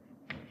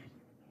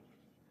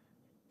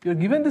 You're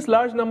given this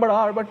large number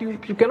R, but you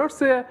cannot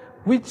say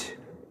which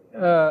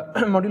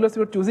modulus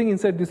you are choosing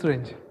inside this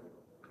range.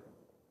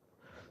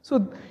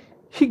 So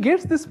he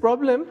gets this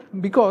problem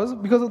because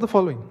of the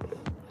following.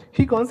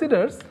 He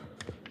considers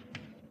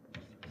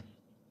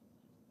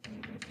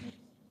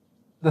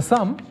the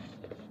sum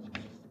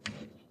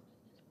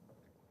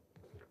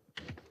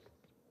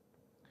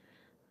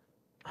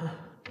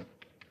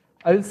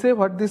I will say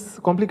what this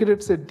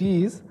complicated set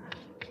D is.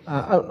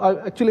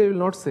 Actually, I will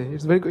not say.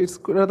 It's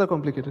rather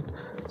complicated.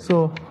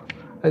 So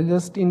I'll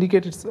just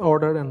indicate its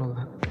order and all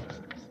that.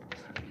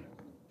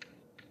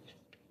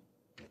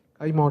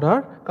 Chi mod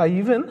R, chi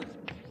even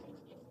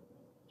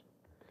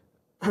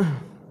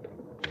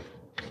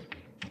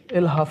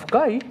L half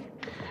chi,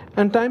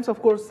 and times,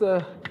 of course,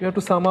 you have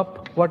to sum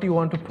up what you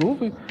want to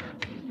prove. You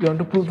want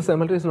to prove the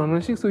simultaneous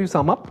non-vanishing, so you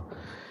sum up.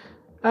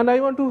 And I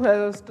want to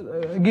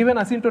give an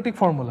asymptotic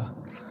formula.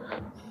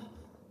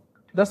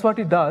 That's what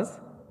it does,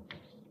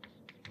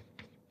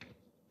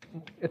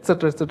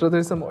 etc., etc. There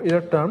is some error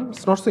term.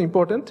 It's not so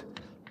important.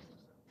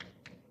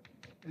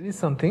 There is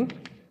something.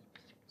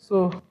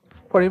 So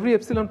for every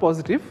epsilon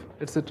positive,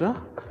 etc.,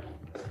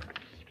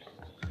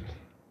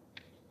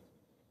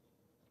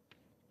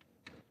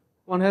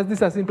 one has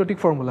this asymptotic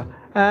formula.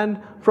 And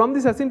from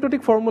this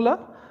asymptotic formula,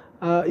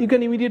 you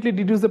can immediately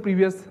deduce the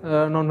previous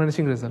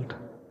non-vanishing result.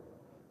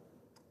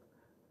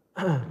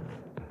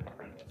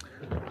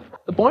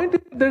 The point is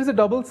there is a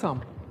double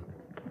sum.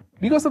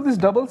 Because of this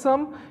double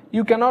sum,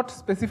 you cannot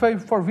specify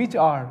for which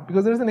R,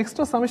 because there is an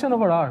extra summation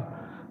over R.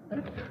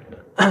 Right?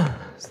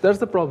 So that's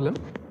the problem.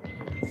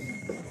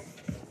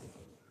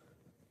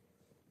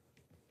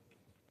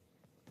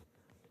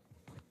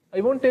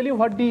 I won't tell you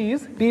what D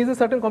is. D is a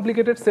certain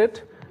complicated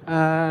set,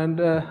 and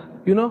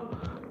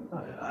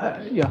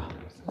yeah,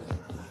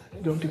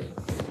 don't even.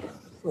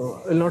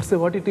 So I will not say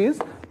what it is.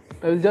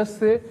 I will just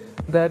say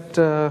that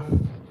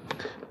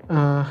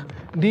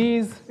D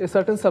is a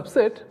certain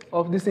subset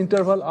of this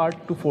interval R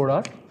to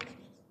 4R,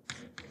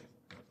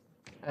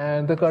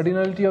 and the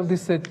cardinality of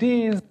this set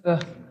D is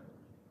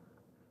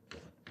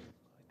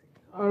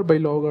R by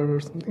log R or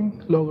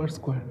something, log R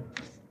square.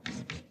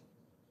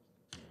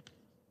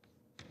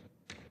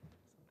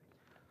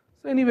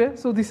 So anyway,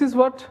 so this is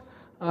what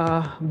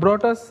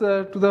brought us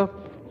to the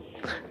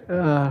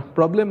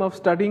problem of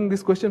studying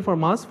this question for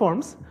mass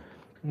forms.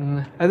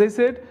 As I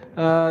said,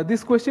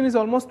 this question is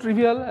almost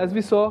trivial, as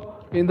we saw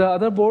in the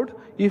other board.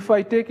 If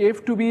I take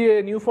f to be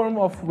a new form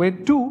of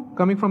weight 2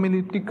 coming from an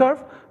elliptic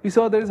curve, we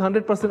saw there is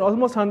 100%,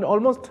 almost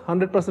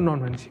 100%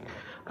 non-vanishing.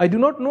 I do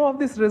not know of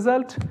this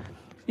result,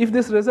 if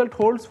this result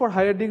holds for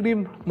higher degree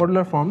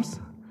modular forms,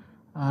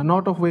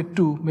 not of weight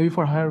 2, maybe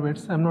for higher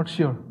weights, I'm not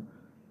sure.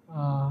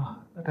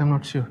 I'm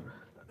not sure,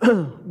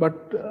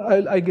 but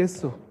I guess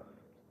so.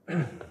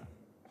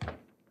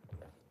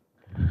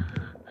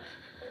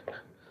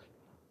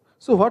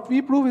 So what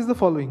we prove is the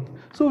following.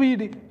 So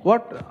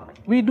what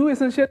we do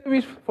essentially,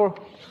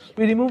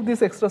 we remove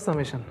this extra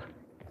summation,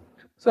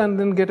 so and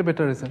then get a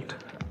better result.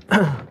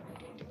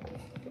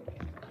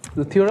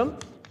 The theorem.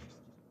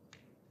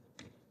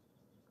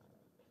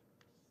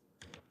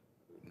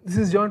 This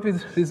is joint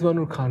with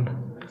Rizwanur Khan.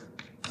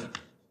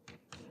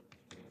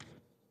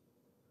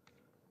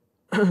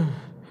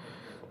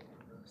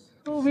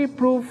 So we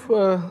prove,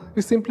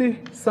 we simply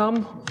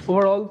sum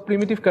over all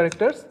primitive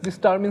characters. This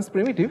term is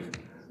primitive,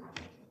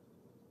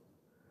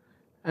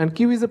 and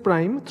Q is a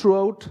prime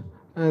throughout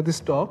this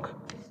talk.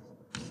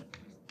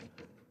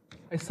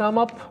 I sum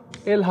up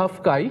L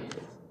half chi,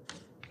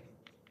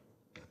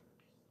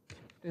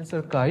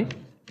 tensor chi,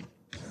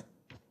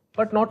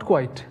 but not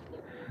quite.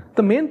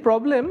 The main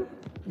problem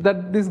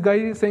that this guy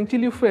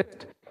essentially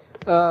faced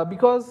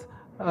was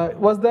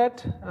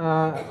that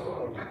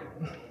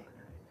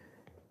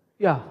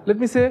let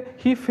me say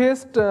he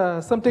faced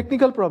some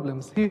technical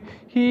problems.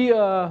 He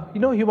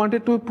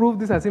wanted to prove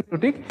this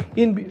asymptotic.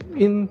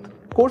 In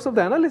course of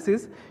the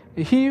analysis,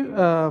 he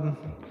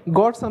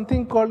got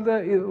something called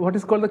what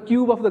is called the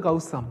cube of the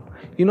Gauss sum.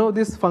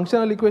 This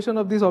functional equation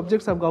of these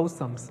objects have Gauss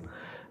sums,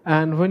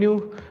 and when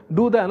you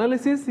do the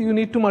analysis, you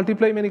need to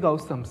multiply many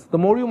Gauss sums. The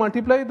more you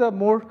multiply, the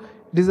more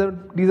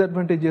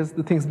disadvantageous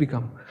the things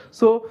become.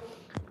 So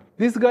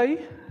this guy,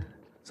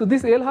 so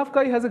this L half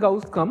chi has a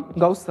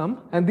Gauss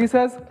sum, and this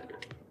has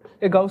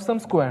a Gauss sum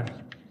square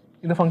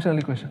in the functional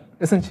equation,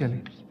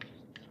 essentially,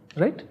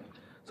 right?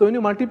 So when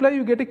you multiply,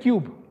 you get a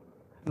cube.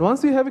 And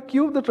once you have a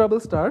cube, the trouble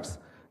starts.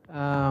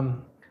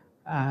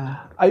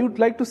 I would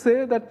like to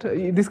say that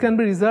this can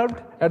be resolved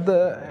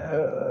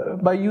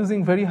by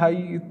using very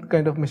high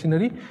kind of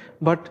machinery,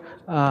 but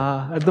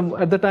at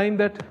the time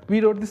that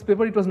we wrote this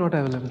paper, it was not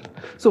available.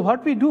 So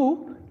what we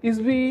do is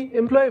we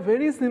employ a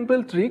very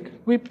simple trick.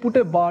 We put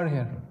a bar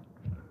here.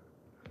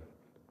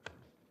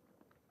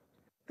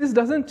 This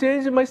doesn't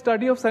change my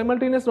study of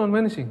simultaneous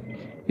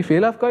non-vanishing. If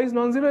L half chi is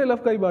non-zero, L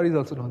half chi bar is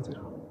also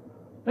non-zero,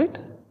 right?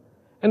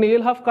 And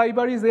L half chi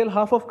bar is L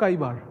half of chi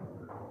bar.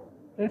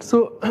 Right?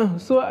 So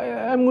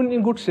I'm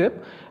in good shape.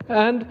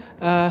 And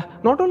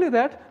not only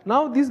that,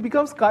 now this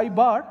becomes chi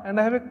bar, and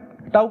I have a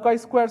tau chi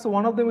square, so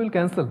one of them will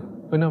cancel.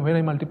 when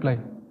I multiply.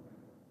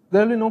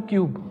 There will be no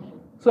cube,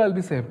 so I'll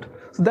be saved.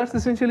 So that's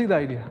essentially the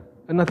idea,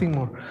 and nothing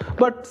more.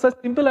 But such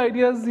simple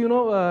ideas,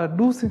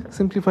 do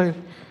simplify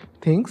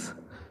things.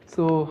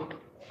 So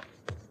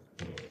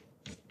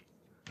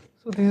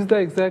this is the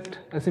exact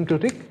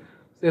asymptotic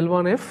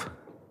L1F,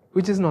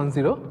 which is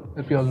non-zero,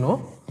 that we all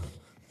know.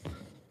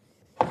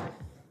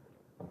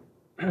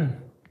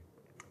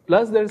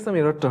 Plus there is some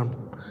error term.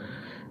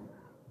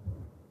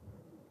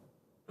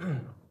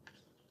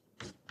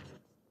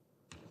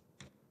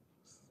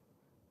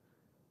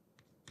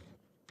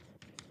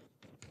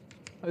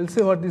 I will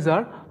say what these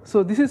are.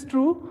 So this is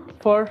true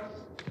for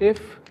F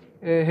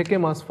a Hecke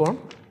mass form.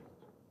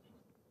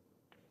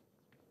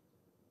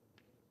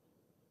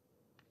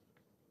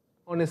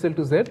 On SL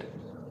to Z.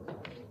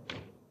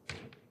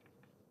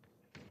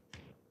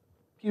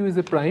 Q is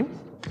a prime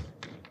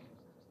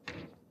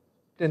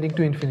tending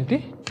to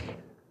infinity,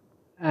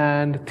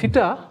 and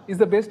theta is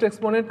the best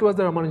exponent towards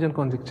the Ramanujan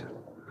conjecture.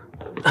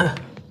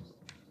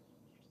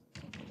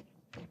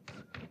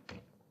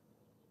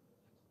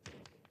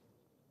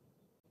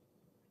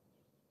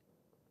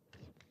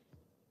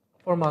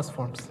 For mass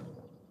forms.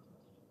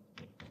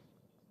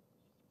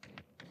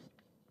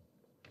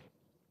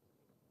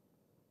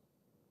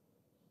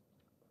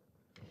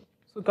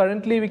 So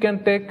currently we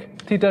can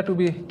take theta to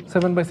be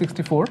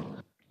 7/64.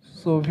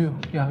 So if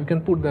you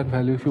can put that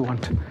value if you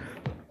want.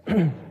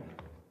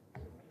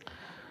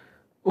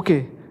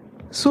 Okay,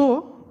 so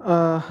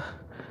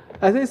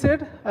as I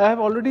said, I have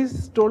already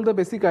told the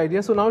basic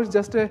idea. So now it's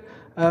just a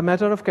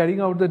matter of carrying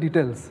out the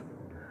details.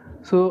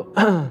 So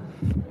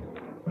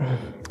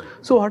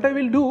so what I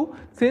will do,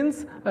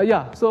 since I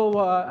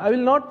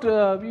will not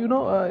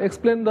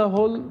explain the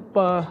whole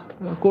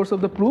course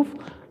of the proof.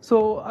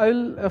 So I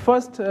will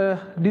first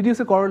deduce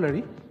a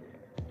corollary.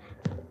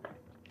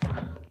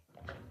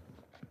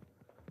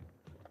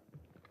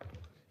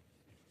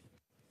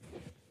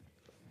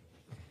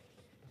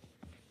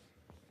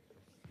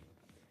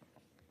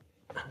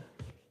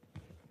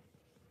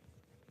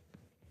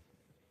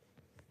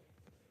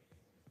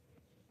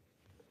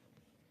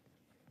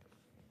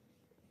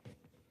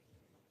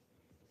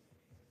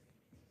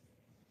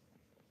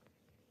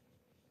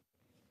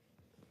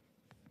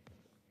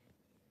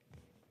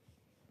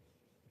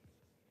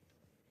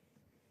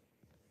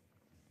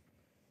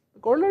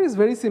 Corollary is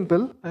very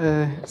simple.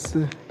 It's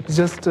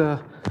just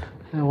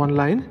one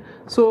line.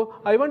 So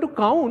I want to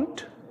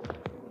count.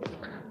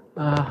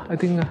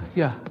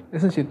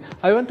 Essentially,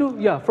 I want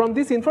to from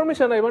this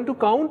information I want to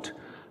count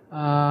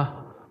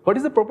what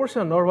is the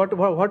proportion or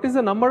what is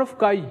the number of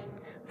chi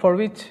for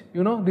which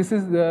this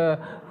is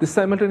this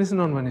simultaneous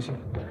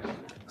non-vanishing.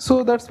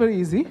 So that's very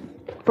easy.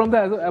 From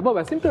the above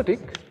asymptotic,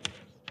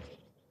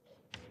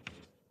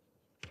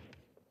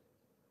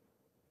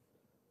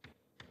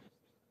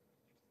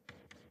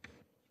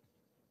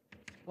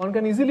 one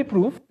can easily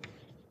prove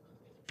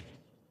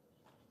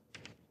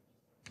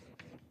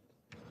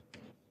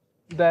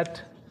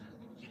that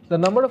the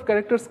number of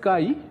characters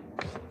chi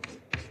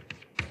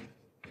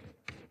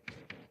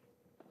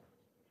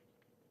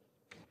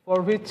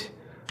for which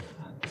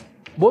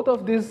both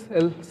of these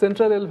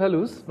central L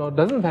values now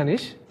doesn't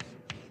vanish.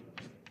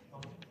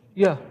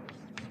 Yeah.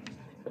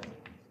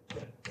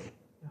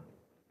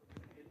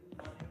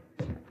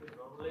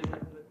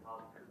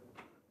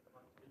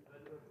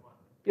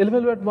 L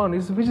value at 1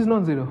 is which is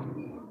non-zero.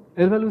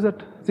 L values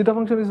at zeta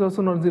function is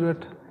also non-zero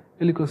at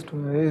L equals to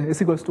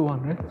S equals to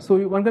 1, right? So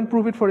one can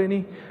prove it for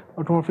any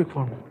automorphic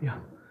form. Yeah.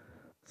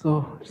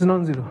 So it's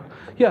non-zero.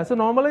 Yeah. So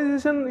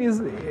normalization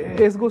is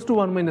S goes to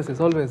 1 minus S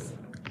always.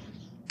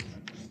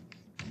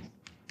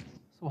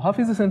 So half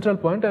is the central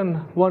point and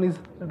 1 is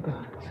at the.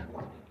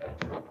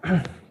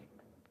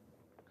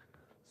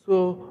 So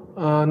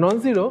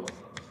non-zero.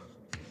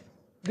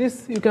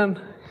 This you can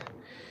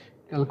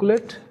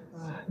calculate.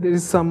 There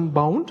is some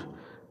bound.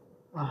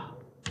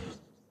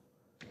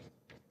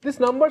 These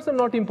numbers are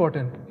not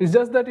important. It's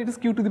just that it is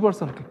q to the power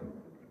something,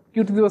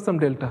 q to the power some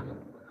delta.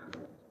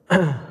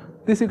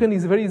 This you can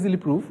very easily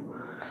prove.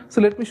 So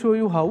let me show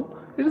you how.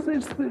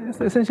 It's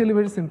essentially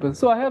very simple.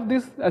 So I have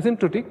this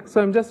asymptotic.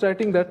 So I'm just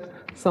writing that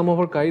sum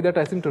over chi, that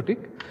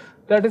asymptotic.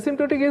 That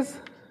asymptotic is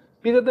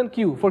bigger than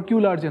q for q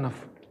large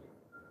enough,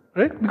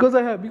 right? Because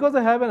I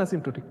have an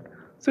asymptotic,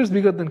 so it's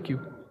bigger than q.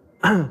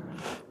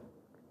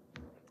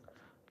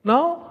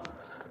 Now,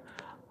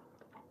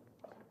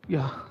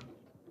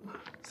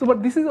 so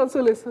but this is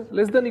also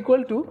less than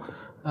equal to,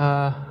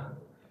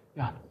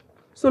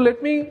 So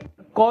let me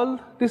call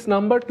this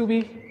number to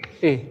be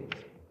a.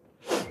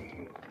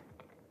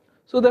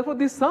 So therefore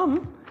this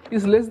sum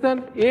is less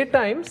than a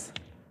times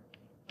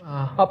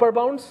upper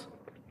bounds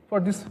for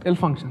these L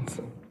functions.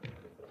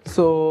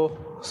 So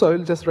I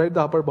will just write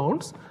the upper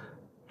bounds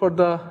for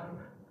the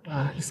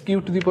q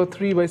to the power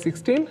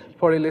 3/16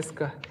 for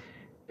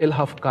L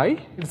half chi.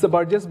 It's the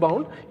Burgess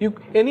bound.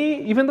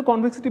 Even the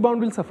convexity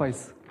bound will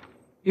suffice.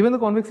 Even the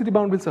convexity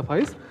bound will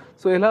suffice.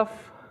 So L half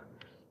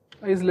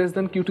is less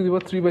than q to the power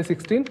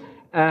 3/16,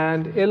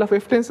 and L of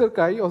f tensor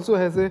chi also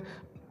has a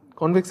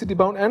convexity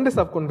bound and a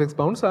subconvex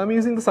bound. So I'm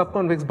using the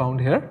subconvex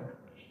bound here.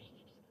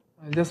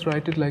 I'll just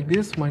write it like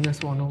this,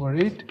 minus 1 over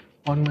 8,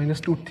 1 minus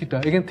 2 theta.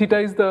 Again, theta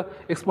is the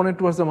exponent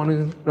towards the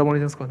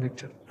Ramanujan's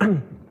conjecture.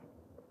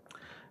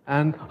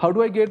 And how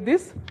do I get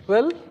this?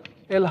 Well,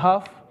 L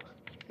half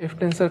F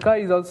tensor chi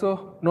is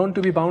also known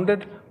to be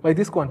bounded by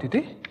this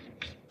quantity,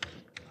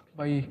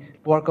 by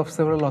work of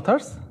several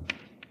authors,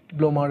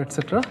 Blomer,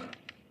 etc.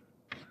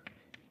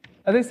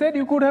 As I said,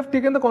 you could have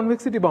taken the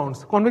convexity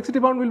bounds. Convexity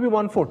bound will be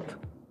 1/4.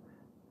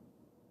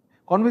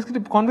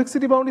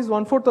 Convexity bound is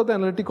 1/4 of the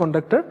analytic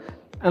conductor.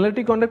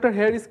 Analytic conductor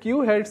here is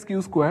Q, here it's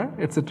Q square,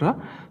 etc.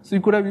 So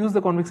you could have used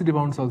the convexity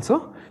bounds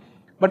also.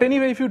 But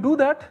anyway, if you do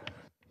that,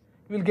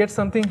 you will get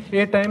something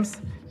A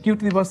times Q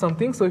to the power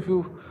something. So if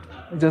you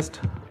just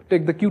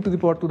take the Q to the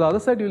power to the other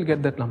side, you will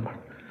get that number.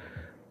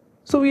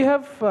 So we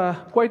have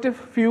quite a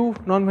few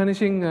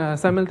non-vanishing,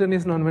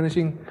 simultaneous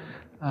non-vanishing,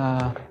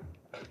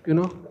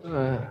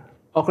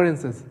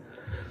 occurrences.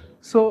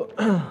 So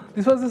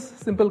this was a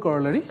simple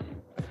corollary.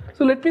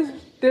 So let me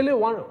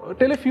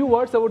tell a few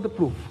words about the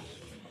proof.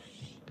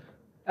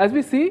 As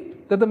we see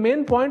that the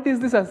main point is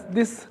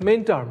this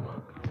main term.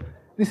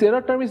 This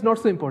error term is not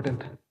so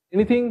important.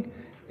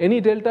 Any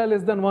delta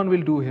less than 1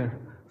 will do here.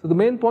 So the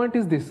main point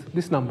is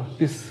this number,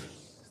 this.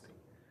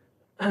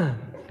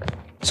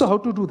 So how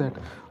to do that?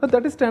 Well,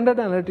 that is standard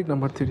analytic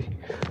number theory.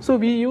 So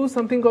we use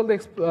something called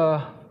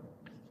the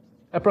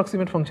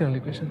approximate functional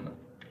equation.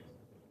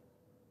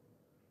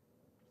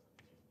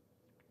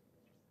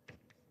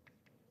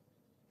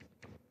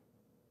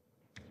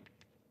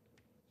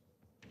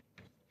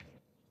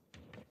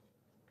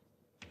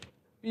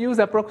 We use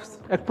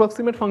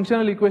approximate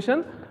functional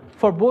equation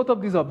for both of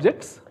these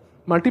objects,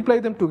 multiply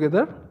them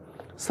together,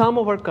 sum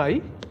over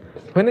chi.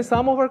 When I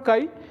sum over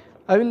chi,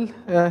 I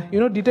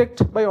will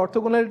detect by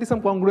orthogonality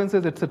some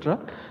congruences, etc.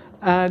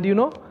 And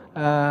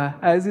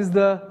as is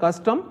the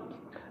custom,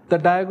 the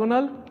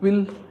diagonal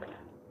will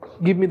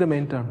give me the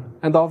main term,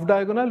 and the off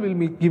diagonal will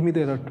give me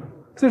the error term.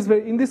 So it's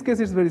in this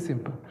case it's very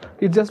simple.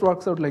 It just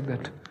works out like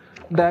that.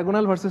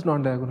 Diagonal versus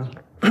non-diagonal.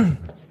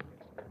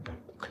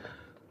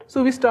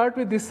 So we start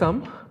with this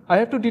sum. I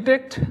have to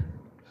detect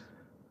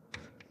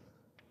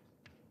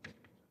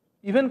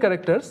even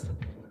characters.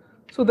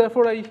 So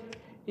therefore I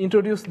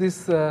introduce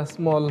this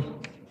small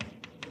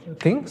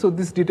thing. So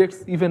this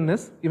detects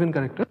evenness, even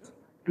characters.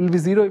 It will be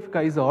 0 if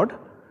chi is odd.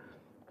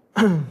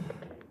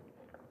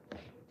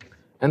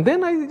 And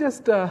then I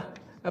just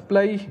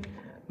apply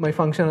my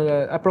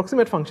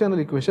approximate functional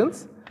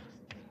equations,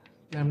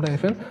 lambda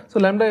fn. So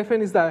lambda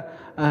fn is the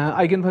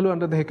eigenvalue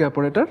under the Hecke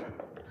operator,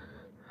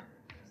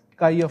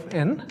 chi of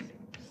n,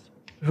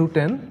 root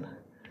n.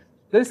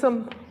 There is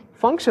some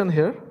function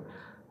here,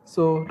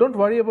 so don't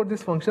worry about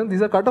this function.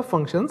 These are cutoff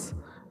functions,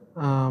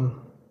 n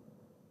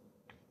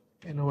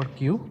over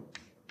q.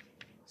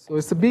 So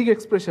it's a big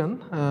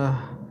expression.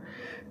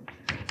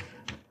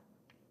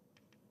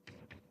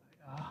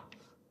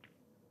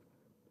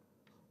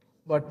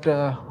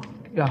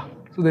 Yeah,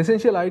 so the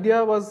essential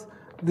idea was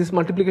this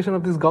multiplication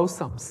of these Gauss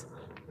sums.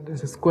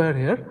 There's a square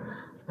here,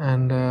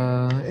 and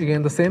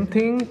again the same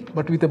thing,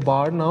 but with a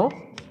bar now,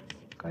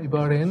 chi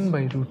bar n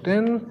by root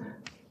n,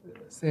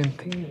 same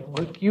thing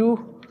over q,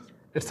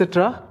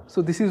 etc.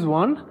 So this is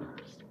one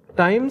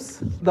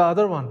times the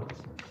other one.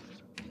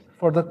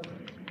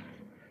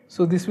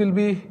 So this will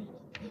be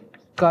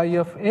chi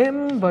of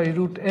m by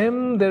root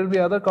m. There will be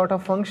other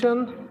cutoff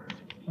function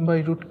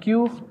by root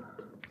q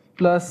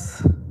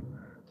plus.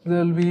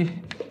 There will be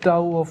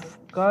tau of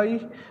chi,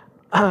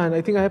 and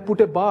I think I have put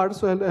a bar,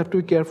 so I'll have to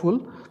be careful.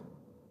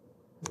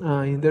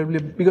 There will be,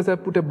 because I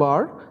have put a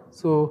bar,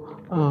 so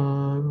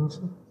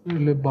there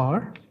will be a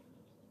bar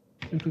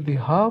into the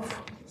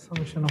half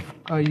summation of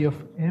chi of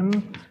m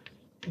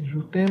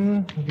root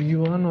m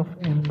v1 of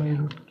n by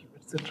root q,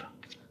 etc.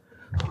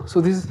 So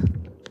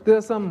there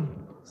are some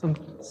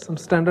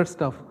standard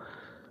stuff.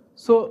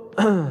 So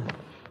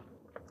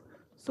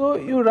so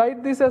you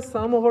write this as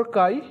sum over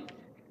chi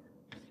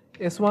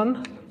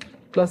S1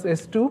 plus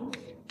S2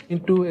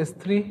 into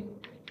S3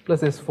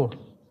 plus S4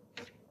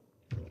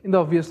 in the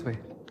obvious way.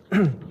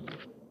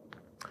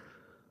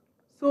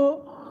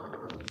 So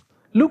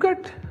look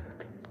at,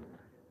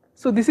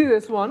 so this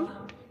is S1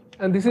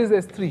 and this is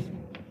S3.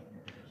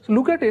 So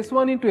look at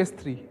S1 into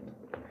S3.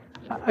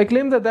 I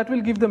claim that that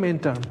will give the main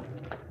term.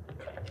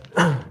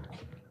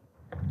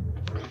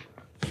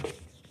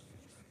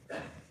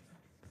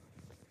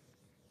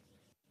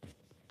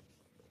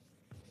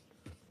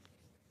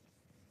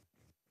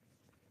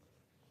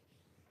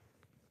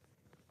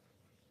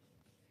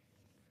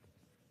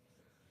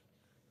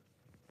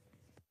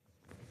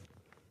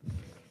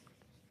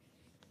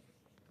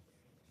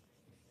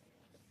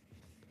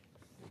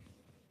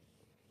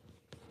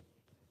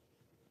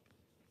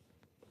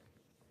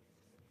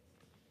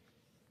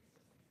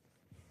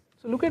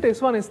 So look at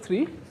S1,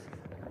 S3.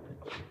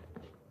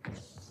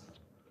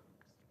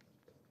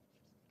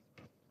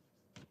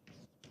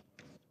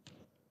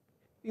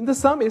 In the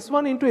sum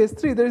S1 into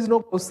S3, there is no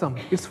Gauss sum.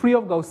 It's free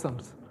of Gauss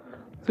sums.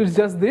 So it's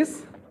just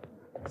this,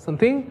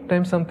 something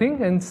times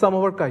something, and sum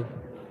over chi.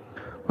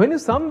 When you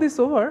sum this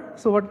over,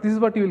 so this is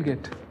what you will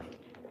get.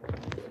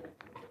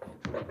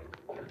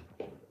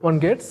 one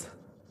gets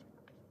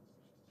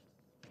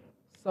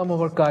sum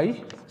over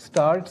chi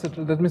star,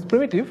 etc. That means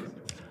primitive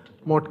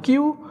mod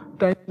q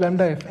times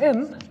lambda f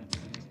n,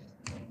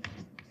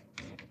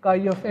 chi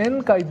of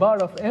n, chi bar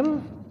of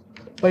m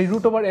by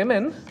root over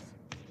mn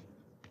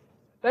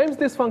times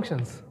these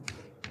functions.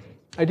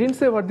 I didn't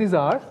say what these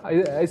are,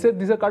 I said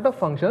these are cutoff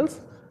functions.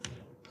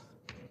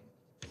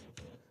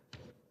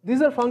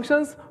 These are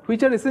functions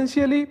which are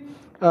essentially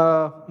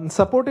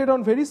supported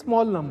on very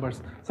small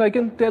numbers. So I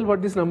can tell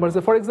what these numbers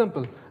are. For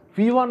example,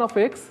 v1 of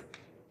x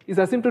is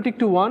asymptotic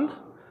to 1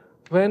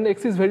 when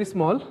x is very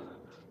small,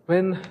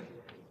 when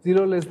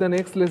 0 less than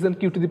x less than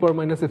q to the power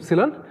minus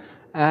epsilon,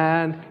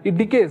 and it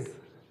decays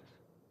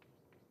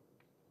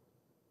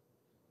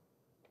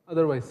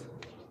otherwise.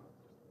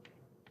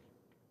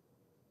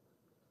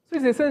 So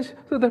it's essential.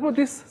 So therefore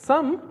this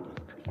sum,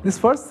 this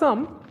first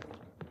sum,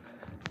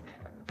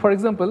 for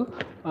example,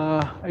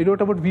 I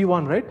wrote about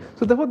v1, right?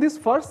 So therefore this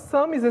first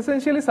sum is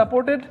essentially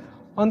supported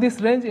on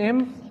this range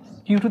m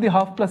q to the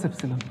half plus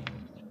epsilon.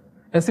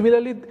 And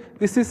similarly,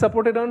 this is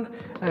supported on,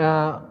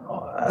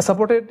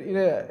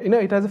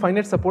 it has a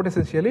finite support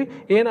essentially,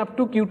 n up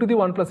to q to the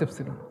 1 plus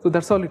epsilon. So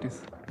that's all it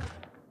is.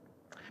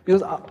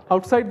 Because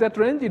outside that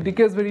range, it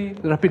decays very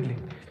rapidly.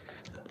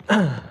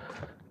 You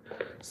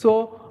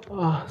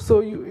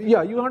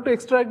have to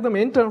extract the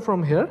main term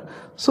from here.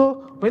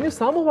 So when you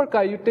sum over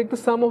chi, you take the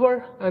sum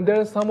over, and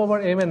there is sum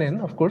over m and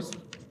n, of course.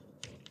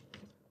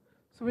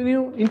 So when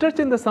you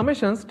interchange the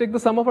summations, take the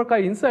sum over chi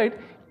inside,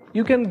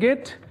 you can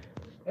get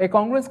a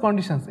congruence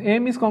conditions.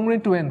 M is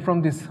congruent to n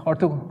from this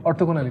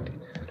orthogonality.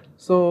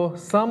 So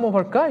sum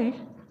over chi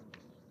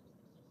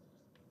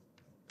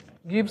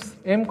gives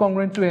m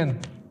congruent to n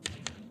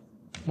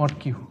mod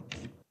q.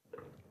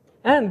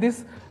 And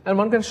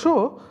one can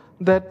show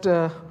that,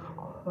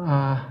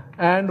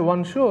 and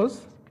one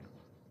shows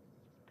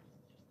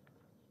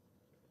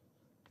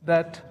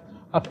that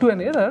up to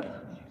an error,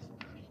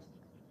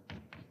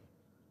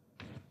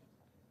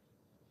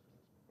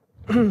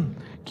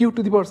 q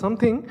to the power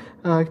something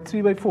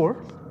 3 by 4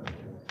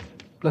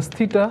 plus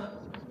theta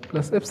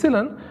plus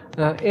epsilon,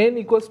 n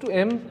equals to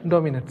m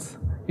dominates,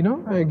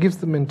 gives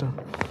the main term,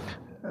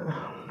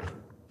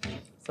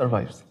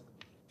 survives.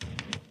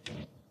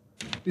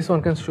 This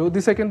one can show.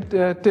 This I can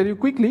tell you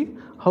quickly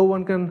how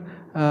one can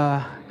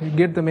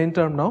get the main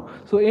term now.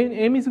 So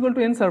m is equal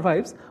to n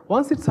survives.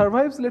 Once it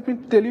survives, let me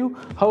tell you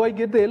how I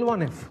get the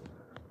L1f.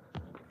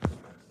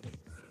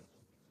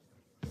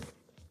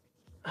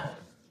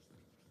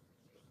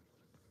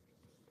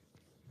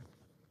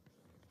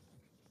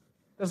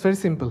 That's very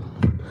simple.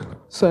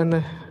 So, and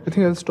I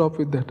think I'll stop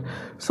with that.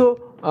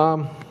 So,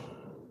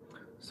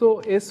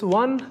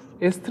 S1,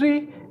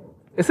 S3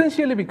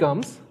 essentially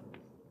becomes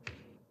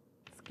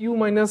q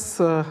minus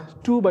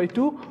 2 by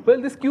 2.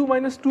 Well, this q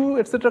minus 2,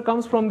 etc.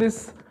 comes from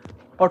this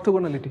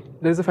orthogonality.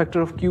 There is a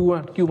factor of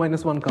q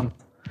minus 1 comes.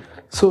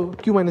 So,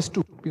 q minus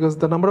 2, because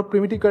the number of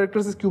primitive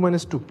characters is q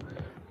minus 2.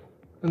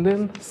 And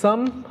then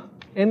sum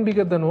n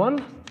bigger than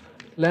 1,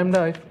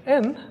 lambda f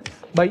n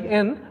by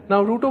n.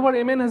 Now, root over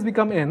mn has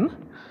become n.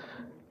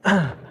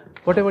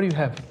 Whatever you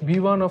have,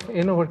 v1 of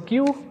n over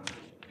q,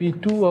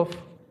 v2 of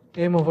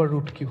m over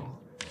root q,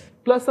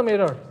 plus some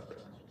error,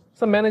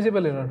 some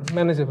manageable error,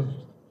 manageable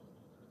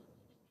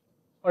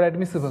or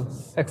admissible,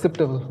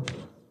 acceptable.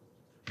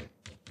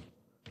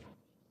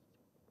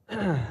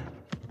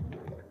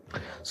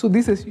 So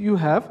this is you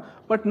have,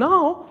 but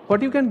now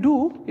what you can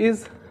do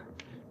is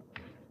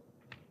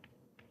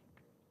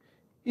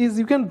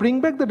you can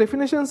bring back the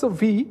definitions of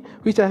V,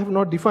 which I have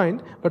not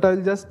defined, but I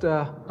will just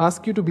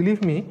ask you to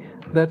believe me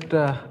that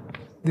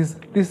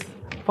these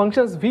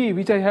functions V,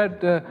 which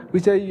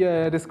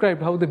I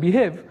described how they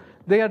behave,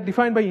 they are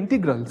defined by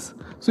integrals.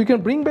 So you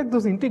can bring back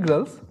those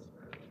integrals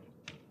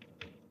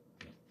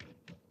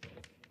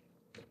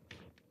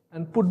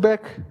and put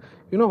back,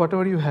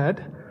 whatever you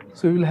had.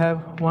 So you will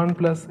have 1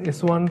 plus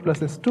S1 plus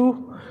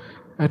S2,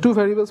 two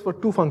variables for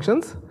two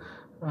functions,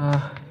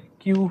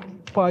 q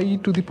pi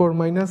to the power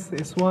minus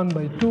S1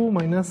 by 2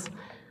 minus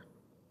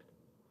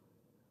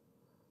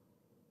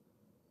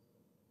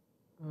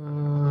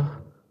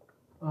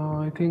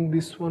I think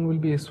this one will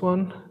be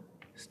S1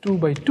 S2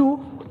 by 2.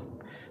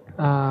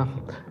 I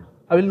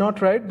will not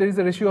write, there is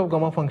a ratio of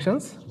gamma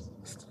functions,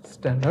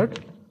 standard.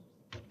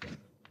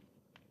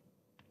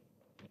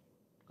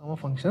 Gamma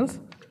functions,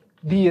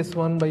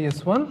 ds1 by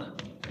s1,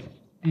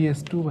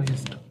 ds2 by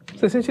s2.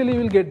 So essentially you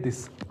will get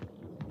this.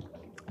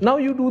 Now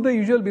you do the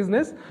usual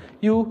business.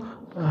 You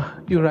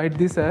write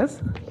this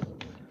as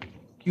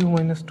q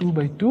minus 2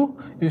 by 2.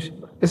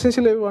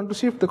 Essentially you want to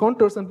shift the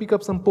contours and pick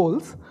up some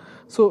poles.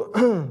 So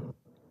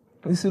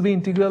this will be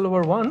integral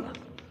over 1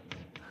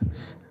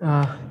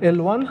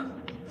 L1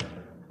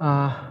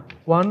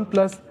 1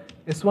 plus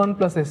S1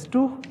 plus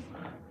S2,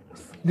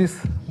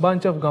 this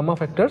bunch of gamma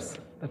factors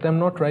that I am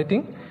not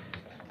writing,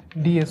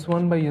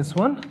 ds1 by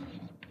s1,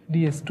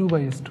 ds2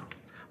 by s2.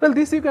 Well,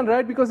 this you can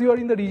write because you are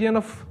in the region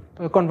of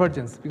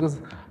convergence, because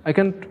I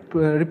can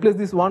replace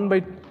this 1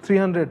 by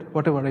 300,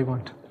 whatever I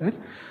want, right?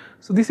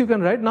 So this you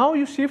can write. Now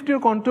you shift your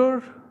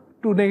contour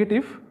to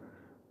negative,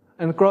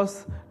 and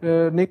cross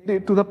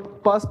negative to the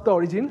past the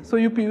origin. So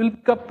you will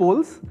pick up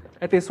poles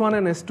at S1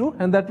 and S2,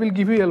 and that will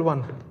give you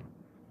L1,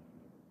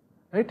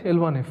 right?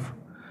 L1F.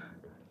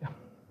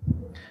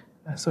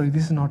 Yeah. Sorry,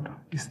 this is not,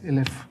 this is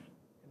LF.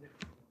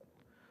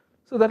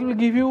 So that will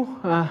give you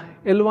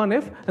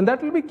L1F, and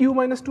that will be Q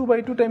minus 2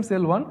 by 2 times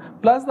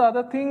L1, plus the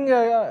other thing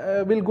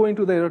will go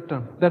into the error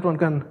term. That one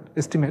can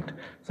estimate.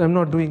 So I'm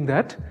not doing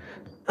that.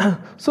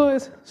 So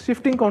it's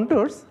shifting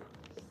contours.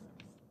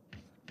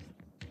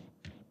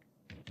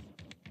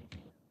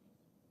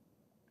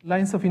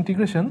 Lines of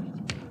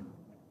integration.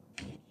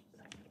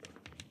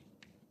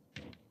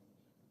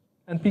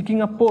 And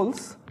picking up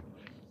poles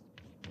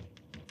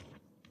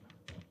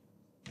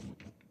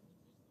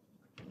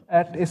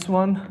at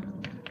S1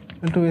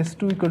 equal to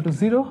S2 equal to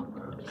 0,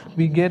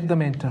 we get the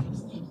main term.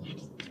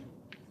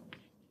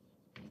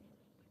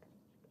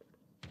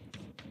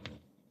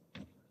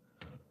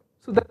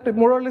 So that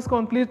more or less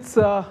completes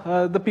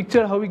the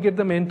picture how we get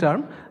the main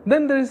term.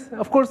 Then there is,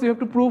 of course, you have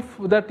to prove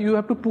that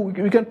you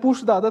can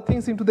push the other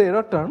things into the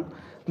error term.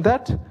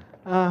 That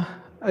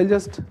I'll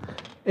just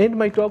end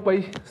my talk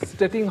by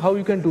stating how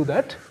you can do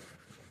that,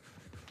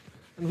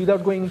 and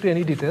without going into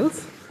any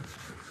details.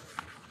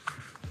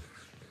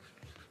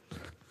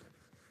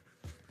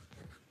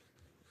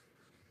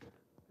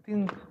 I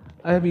think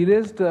I have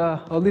erased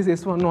all these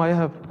S1. No, I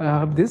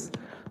have this.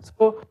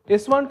 So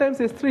S1 times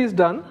S3 is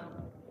done.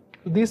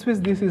 This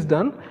is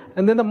done,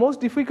 and then the most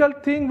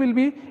difficult thing will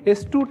be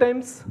S2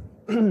 times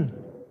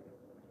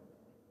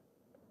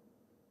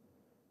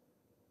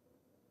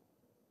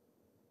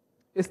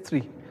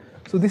S3.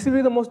 So this will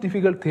be the most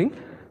difficult thing,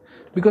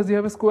 because you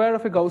have a square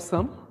of a Gauss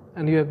sum,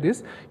 and you have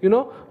this. You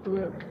know,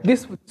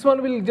 this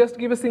one will just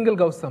give a single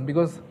Gauss sum,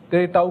 because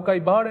there is tau chi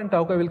bar and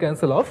tau chi will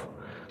cancel off.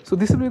 So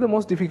this will be the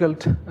most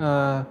difficult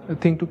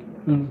thing to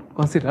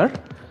consider.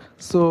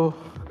 So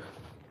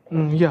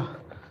yeah.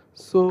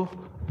 So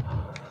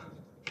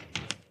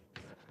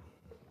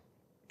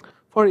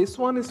for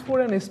S1,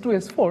 S4 and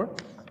S2, S4,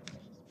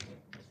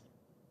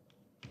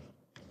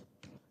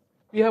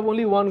 we have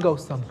only one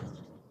Gauss sum.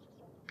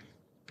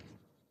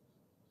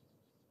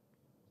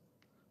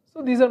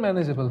 So these are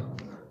manageable.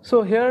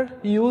 So here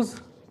you use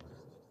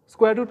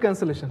square root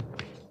cancellation.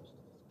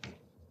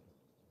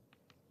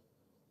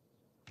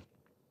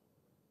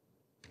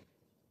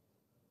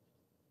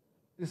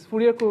 These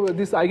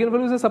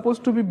eigenvalues are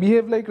supposed to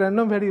behave like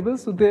random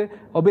variables, so they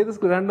obey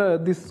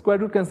this square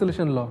root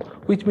cancellation law,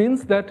 which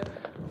means that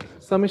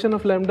summation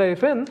of lambda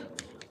fn,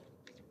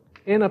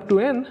 n up to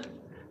n,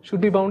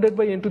 should be bounded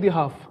by n to the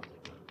half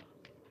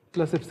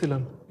plus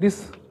epsilon.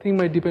 This thing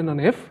might depend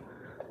on f,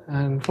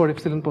 and for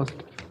epsilon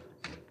positive.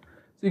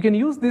 So you can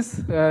use this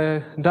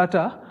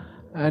data,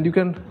 and you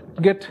can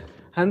get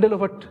handle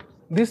over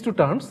these two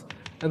terms.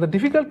 And the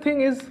difficult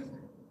thing is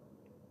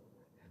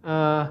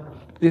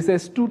this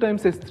S2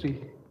 times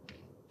S3.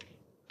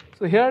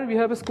 So here we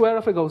have a square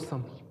of a Gauss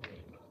sum.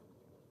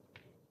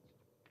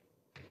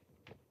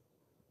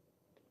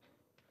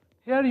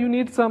 Here you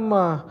need some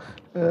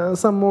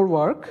more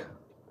work.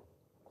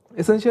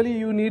 Essentially,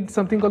 you need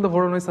something called the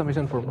Voronoi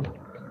summation formula.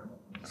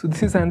 So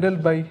this is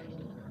handled by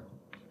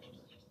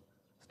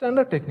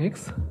standard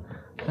techniques,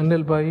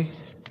 handled by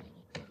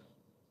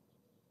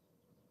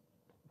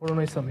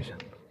Voronoi summation.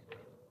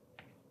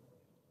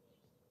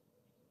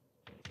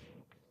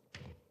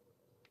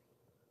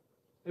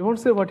 I won't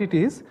say what it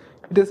is.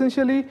 It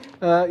essentially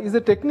is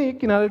a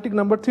technique in analytic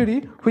number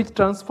theory which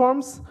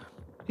transforms,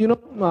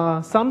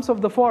 sums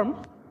of the form.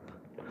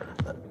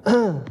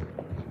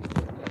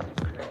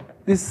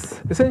 This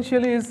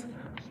essentially is,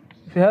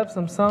 if you have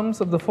some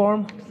sums of the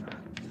form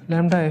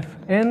lambda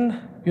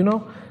fn, you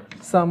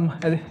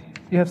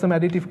have some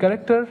additive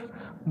character,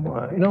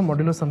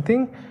 modulo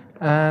something,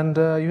 and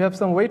you have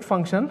some weight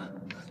function.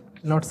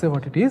 I'll not say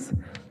what it is.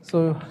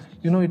 So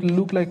it will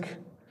look like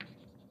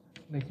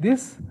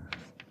this.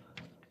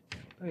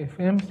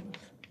 Fm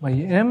by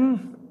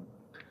m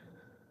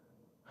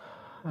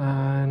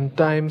and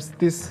times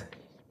this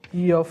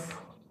e of,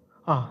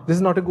 this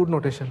is not a good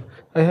notation.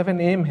 I have an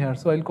m here,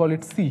 so I'll call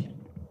it c.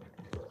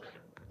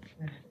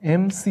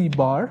 mc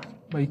bar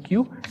by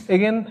q.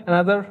 Again,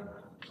 another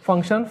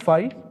function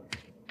phi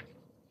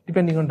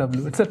depending on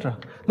w, etc.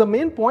 The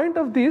main point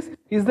of this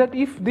is that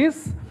if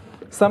this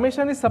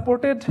summation is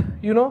supported,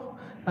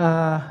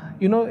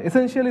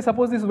 essentially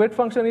suppose this weight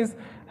function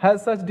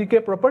has such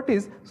decay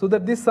properties, so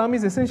that this sum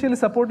is essentially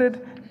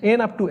supported n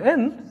up to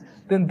n,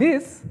 then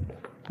this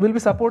will be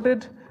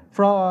supported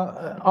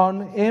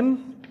on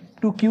m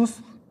to q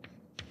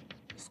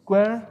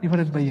square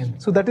divided by n.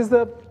 So that is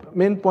the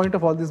main point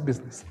of all this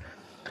business.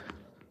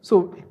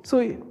 So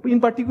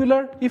in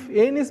particular, if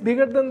n is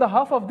bigger than the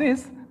half of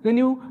this,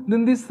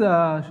 then this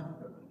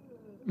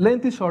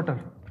length is shorter.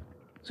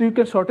 So you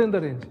can shorten the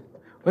range.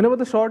 Whenever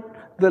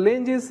the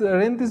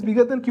length is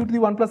bigger than q to the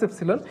 1 plus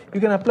epsilon,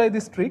 you can apply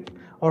this trick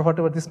or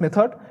whatever, this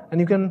method, and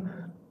you can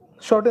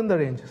shorten the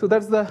range. So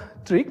that's the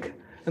trick,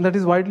 and that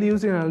is widely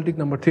used in analytic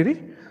number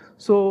theory.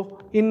 So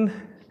in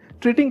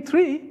treating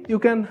 3, you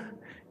can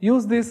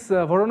use this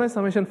Voronoi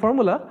summation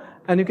formula,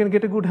 and you can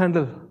get a good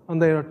handle on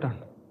the error turn.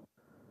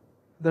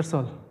 That's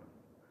all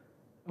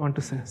I want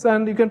to say. So,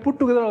 and you can put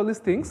together all these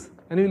things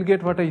and you will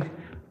get what I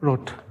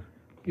wrote.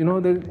 You know,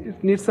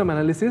 it needs some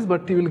analysis,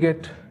 but you will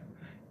get,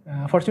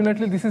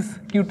 fortunately this is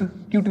q to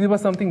the power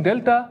something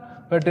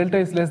delta, where delta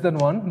is less than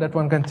 1, that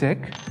one can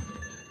check.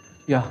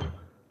 Yeah,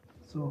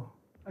 so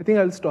I think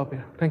I'll stop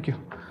here. Thank you.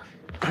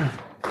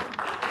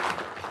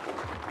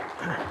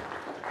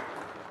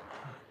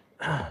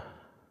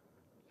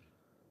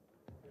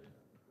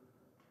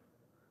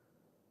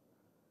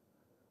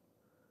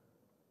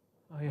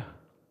 Yeah.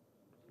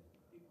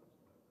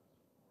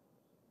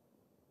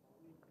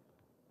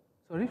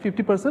 Sorry,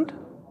 50%?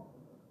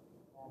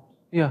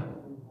 Yeah.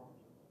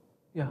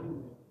 Yeah.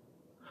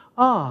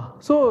 Ah,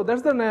 so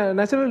that's the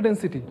natural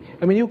density.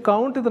 I mean, you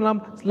count the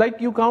like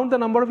you count the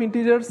number of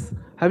integers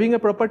having a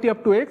property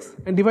up to x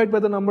and divide by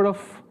the number of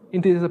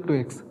integers up to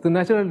x. The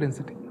natural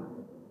density.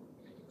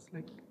 It's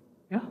like,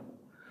 yeah.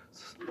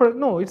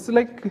 No, it's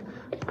like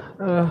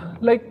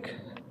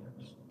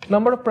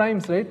number of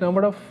primes, right?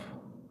 Number of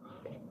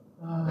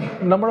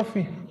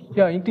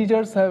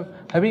integers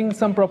having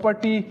some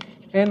property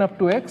n up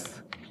to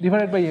x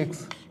divided by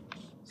x.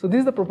 So this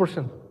is the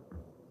proportion.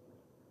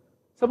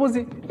 Suppose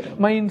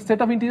my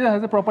set of integers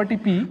has a property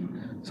p,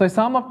 so I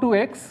sum up to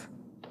x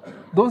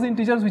those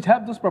integers which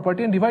have those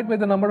property and divide by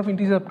the number of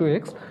integers up to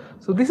x.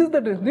 So this is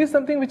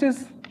something which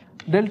is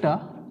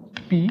delta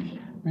p,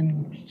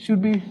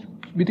 should be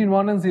between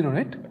 1 and 0,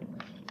 right?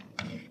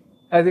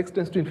 As x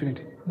tends to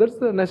infinity. That's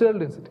the natural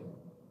density.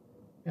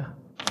 Yeah.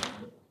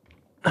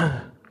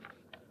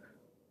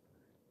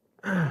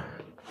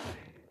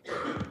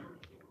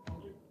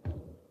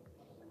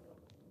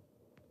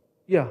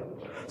 Yeah.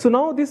 So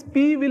now this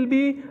P will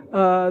be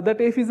that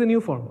f is a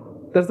new form.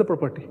 That's the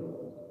property.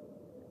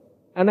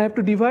 And I have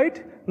to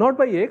divide not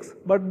by x,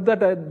 but the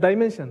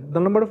dimension, the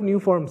number of new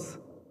forms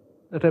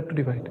that I have to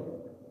divide.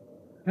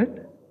 Right?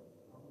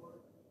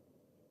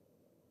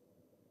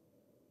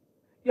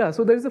 Yeah,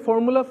 so there is a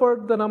formula for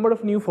the number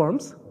of new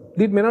forms.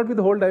 It may not be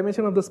the whole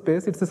dimension of the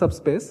space, it's a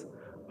subspace.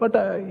 But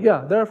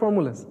yeah, there are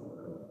formulas.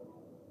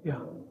 Yeah.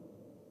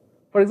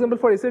 For example,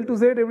 for SL to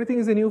Z, everything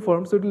is a new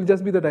form, so it will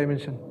just be the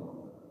dimension.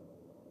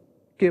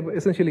 K,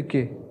 essentially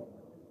K.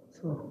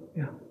 So,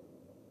 yeah.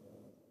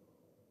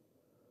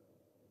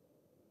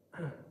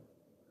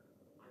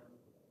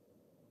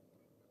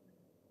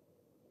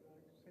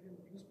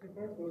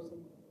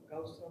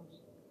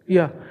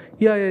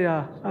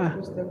 Yeah.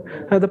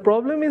 The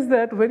problem is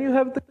that when you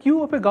have the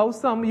Q of a Gauss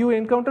sum, you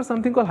encounter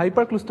something called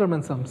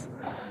hyperclusterman sums.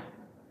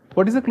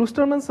 What is a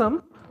Klusterman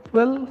sum?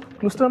 Well,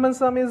 Klusterman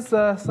sum is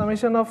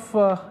summation of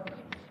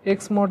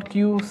x mod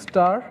q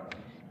star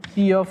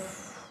e of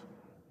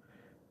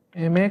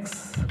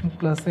mx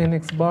plus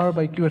nx bar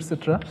by q,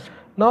 etc.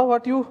 Now,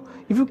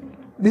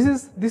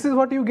 this is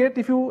what you get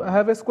if you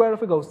have a square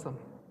of a Gauss sum,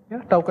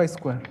 yeah, tau chi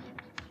square.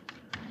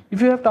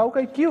 If you have tau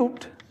chi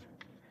cubed,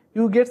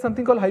 you get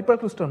something called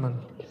hyperclusterman,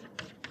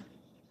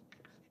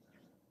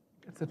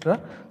 etc.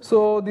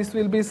 So this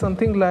will be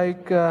something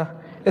like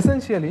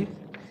essentially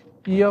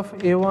e of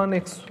a1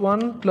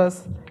 x1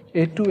 plus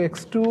a2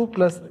 x2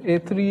 plus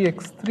a3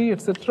 x3,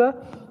 etc.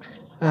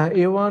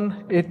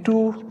 A1,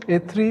 a2,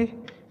 a3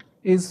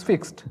 is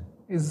fixed,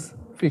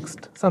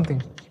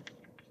 something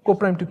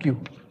co-prime to q,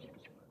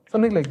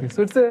 something like this.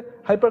 So it's a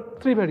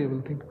three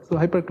variable thing. So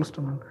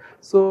hyperclusterman.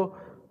 So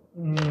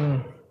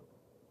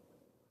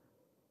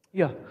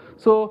yeah.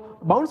 So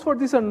bounds for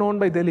this are known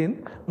by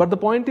Deligne, but the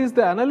point is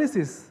the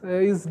analysis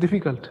is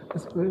difficult.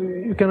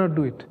 You cannot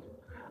do it.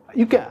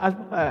 You can,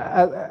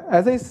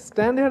 as I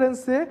stand here and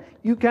say,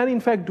 you can in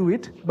fact do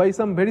it by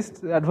some very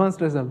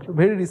advanced result,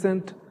 very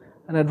recent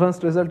and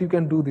advanced result. You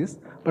can do this,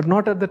 but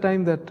not at the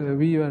time that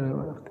we were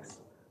aware of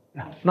this.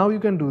 Yeah. Now you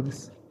can do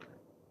this.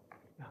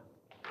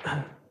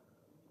 Yeah.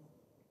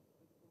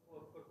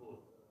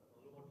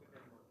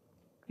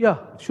 Yeah,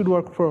 should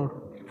work for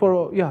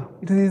yeah.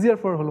 It is easier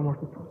for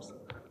holomorphic forms.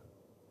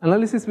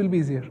 Analysis will be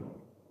easier.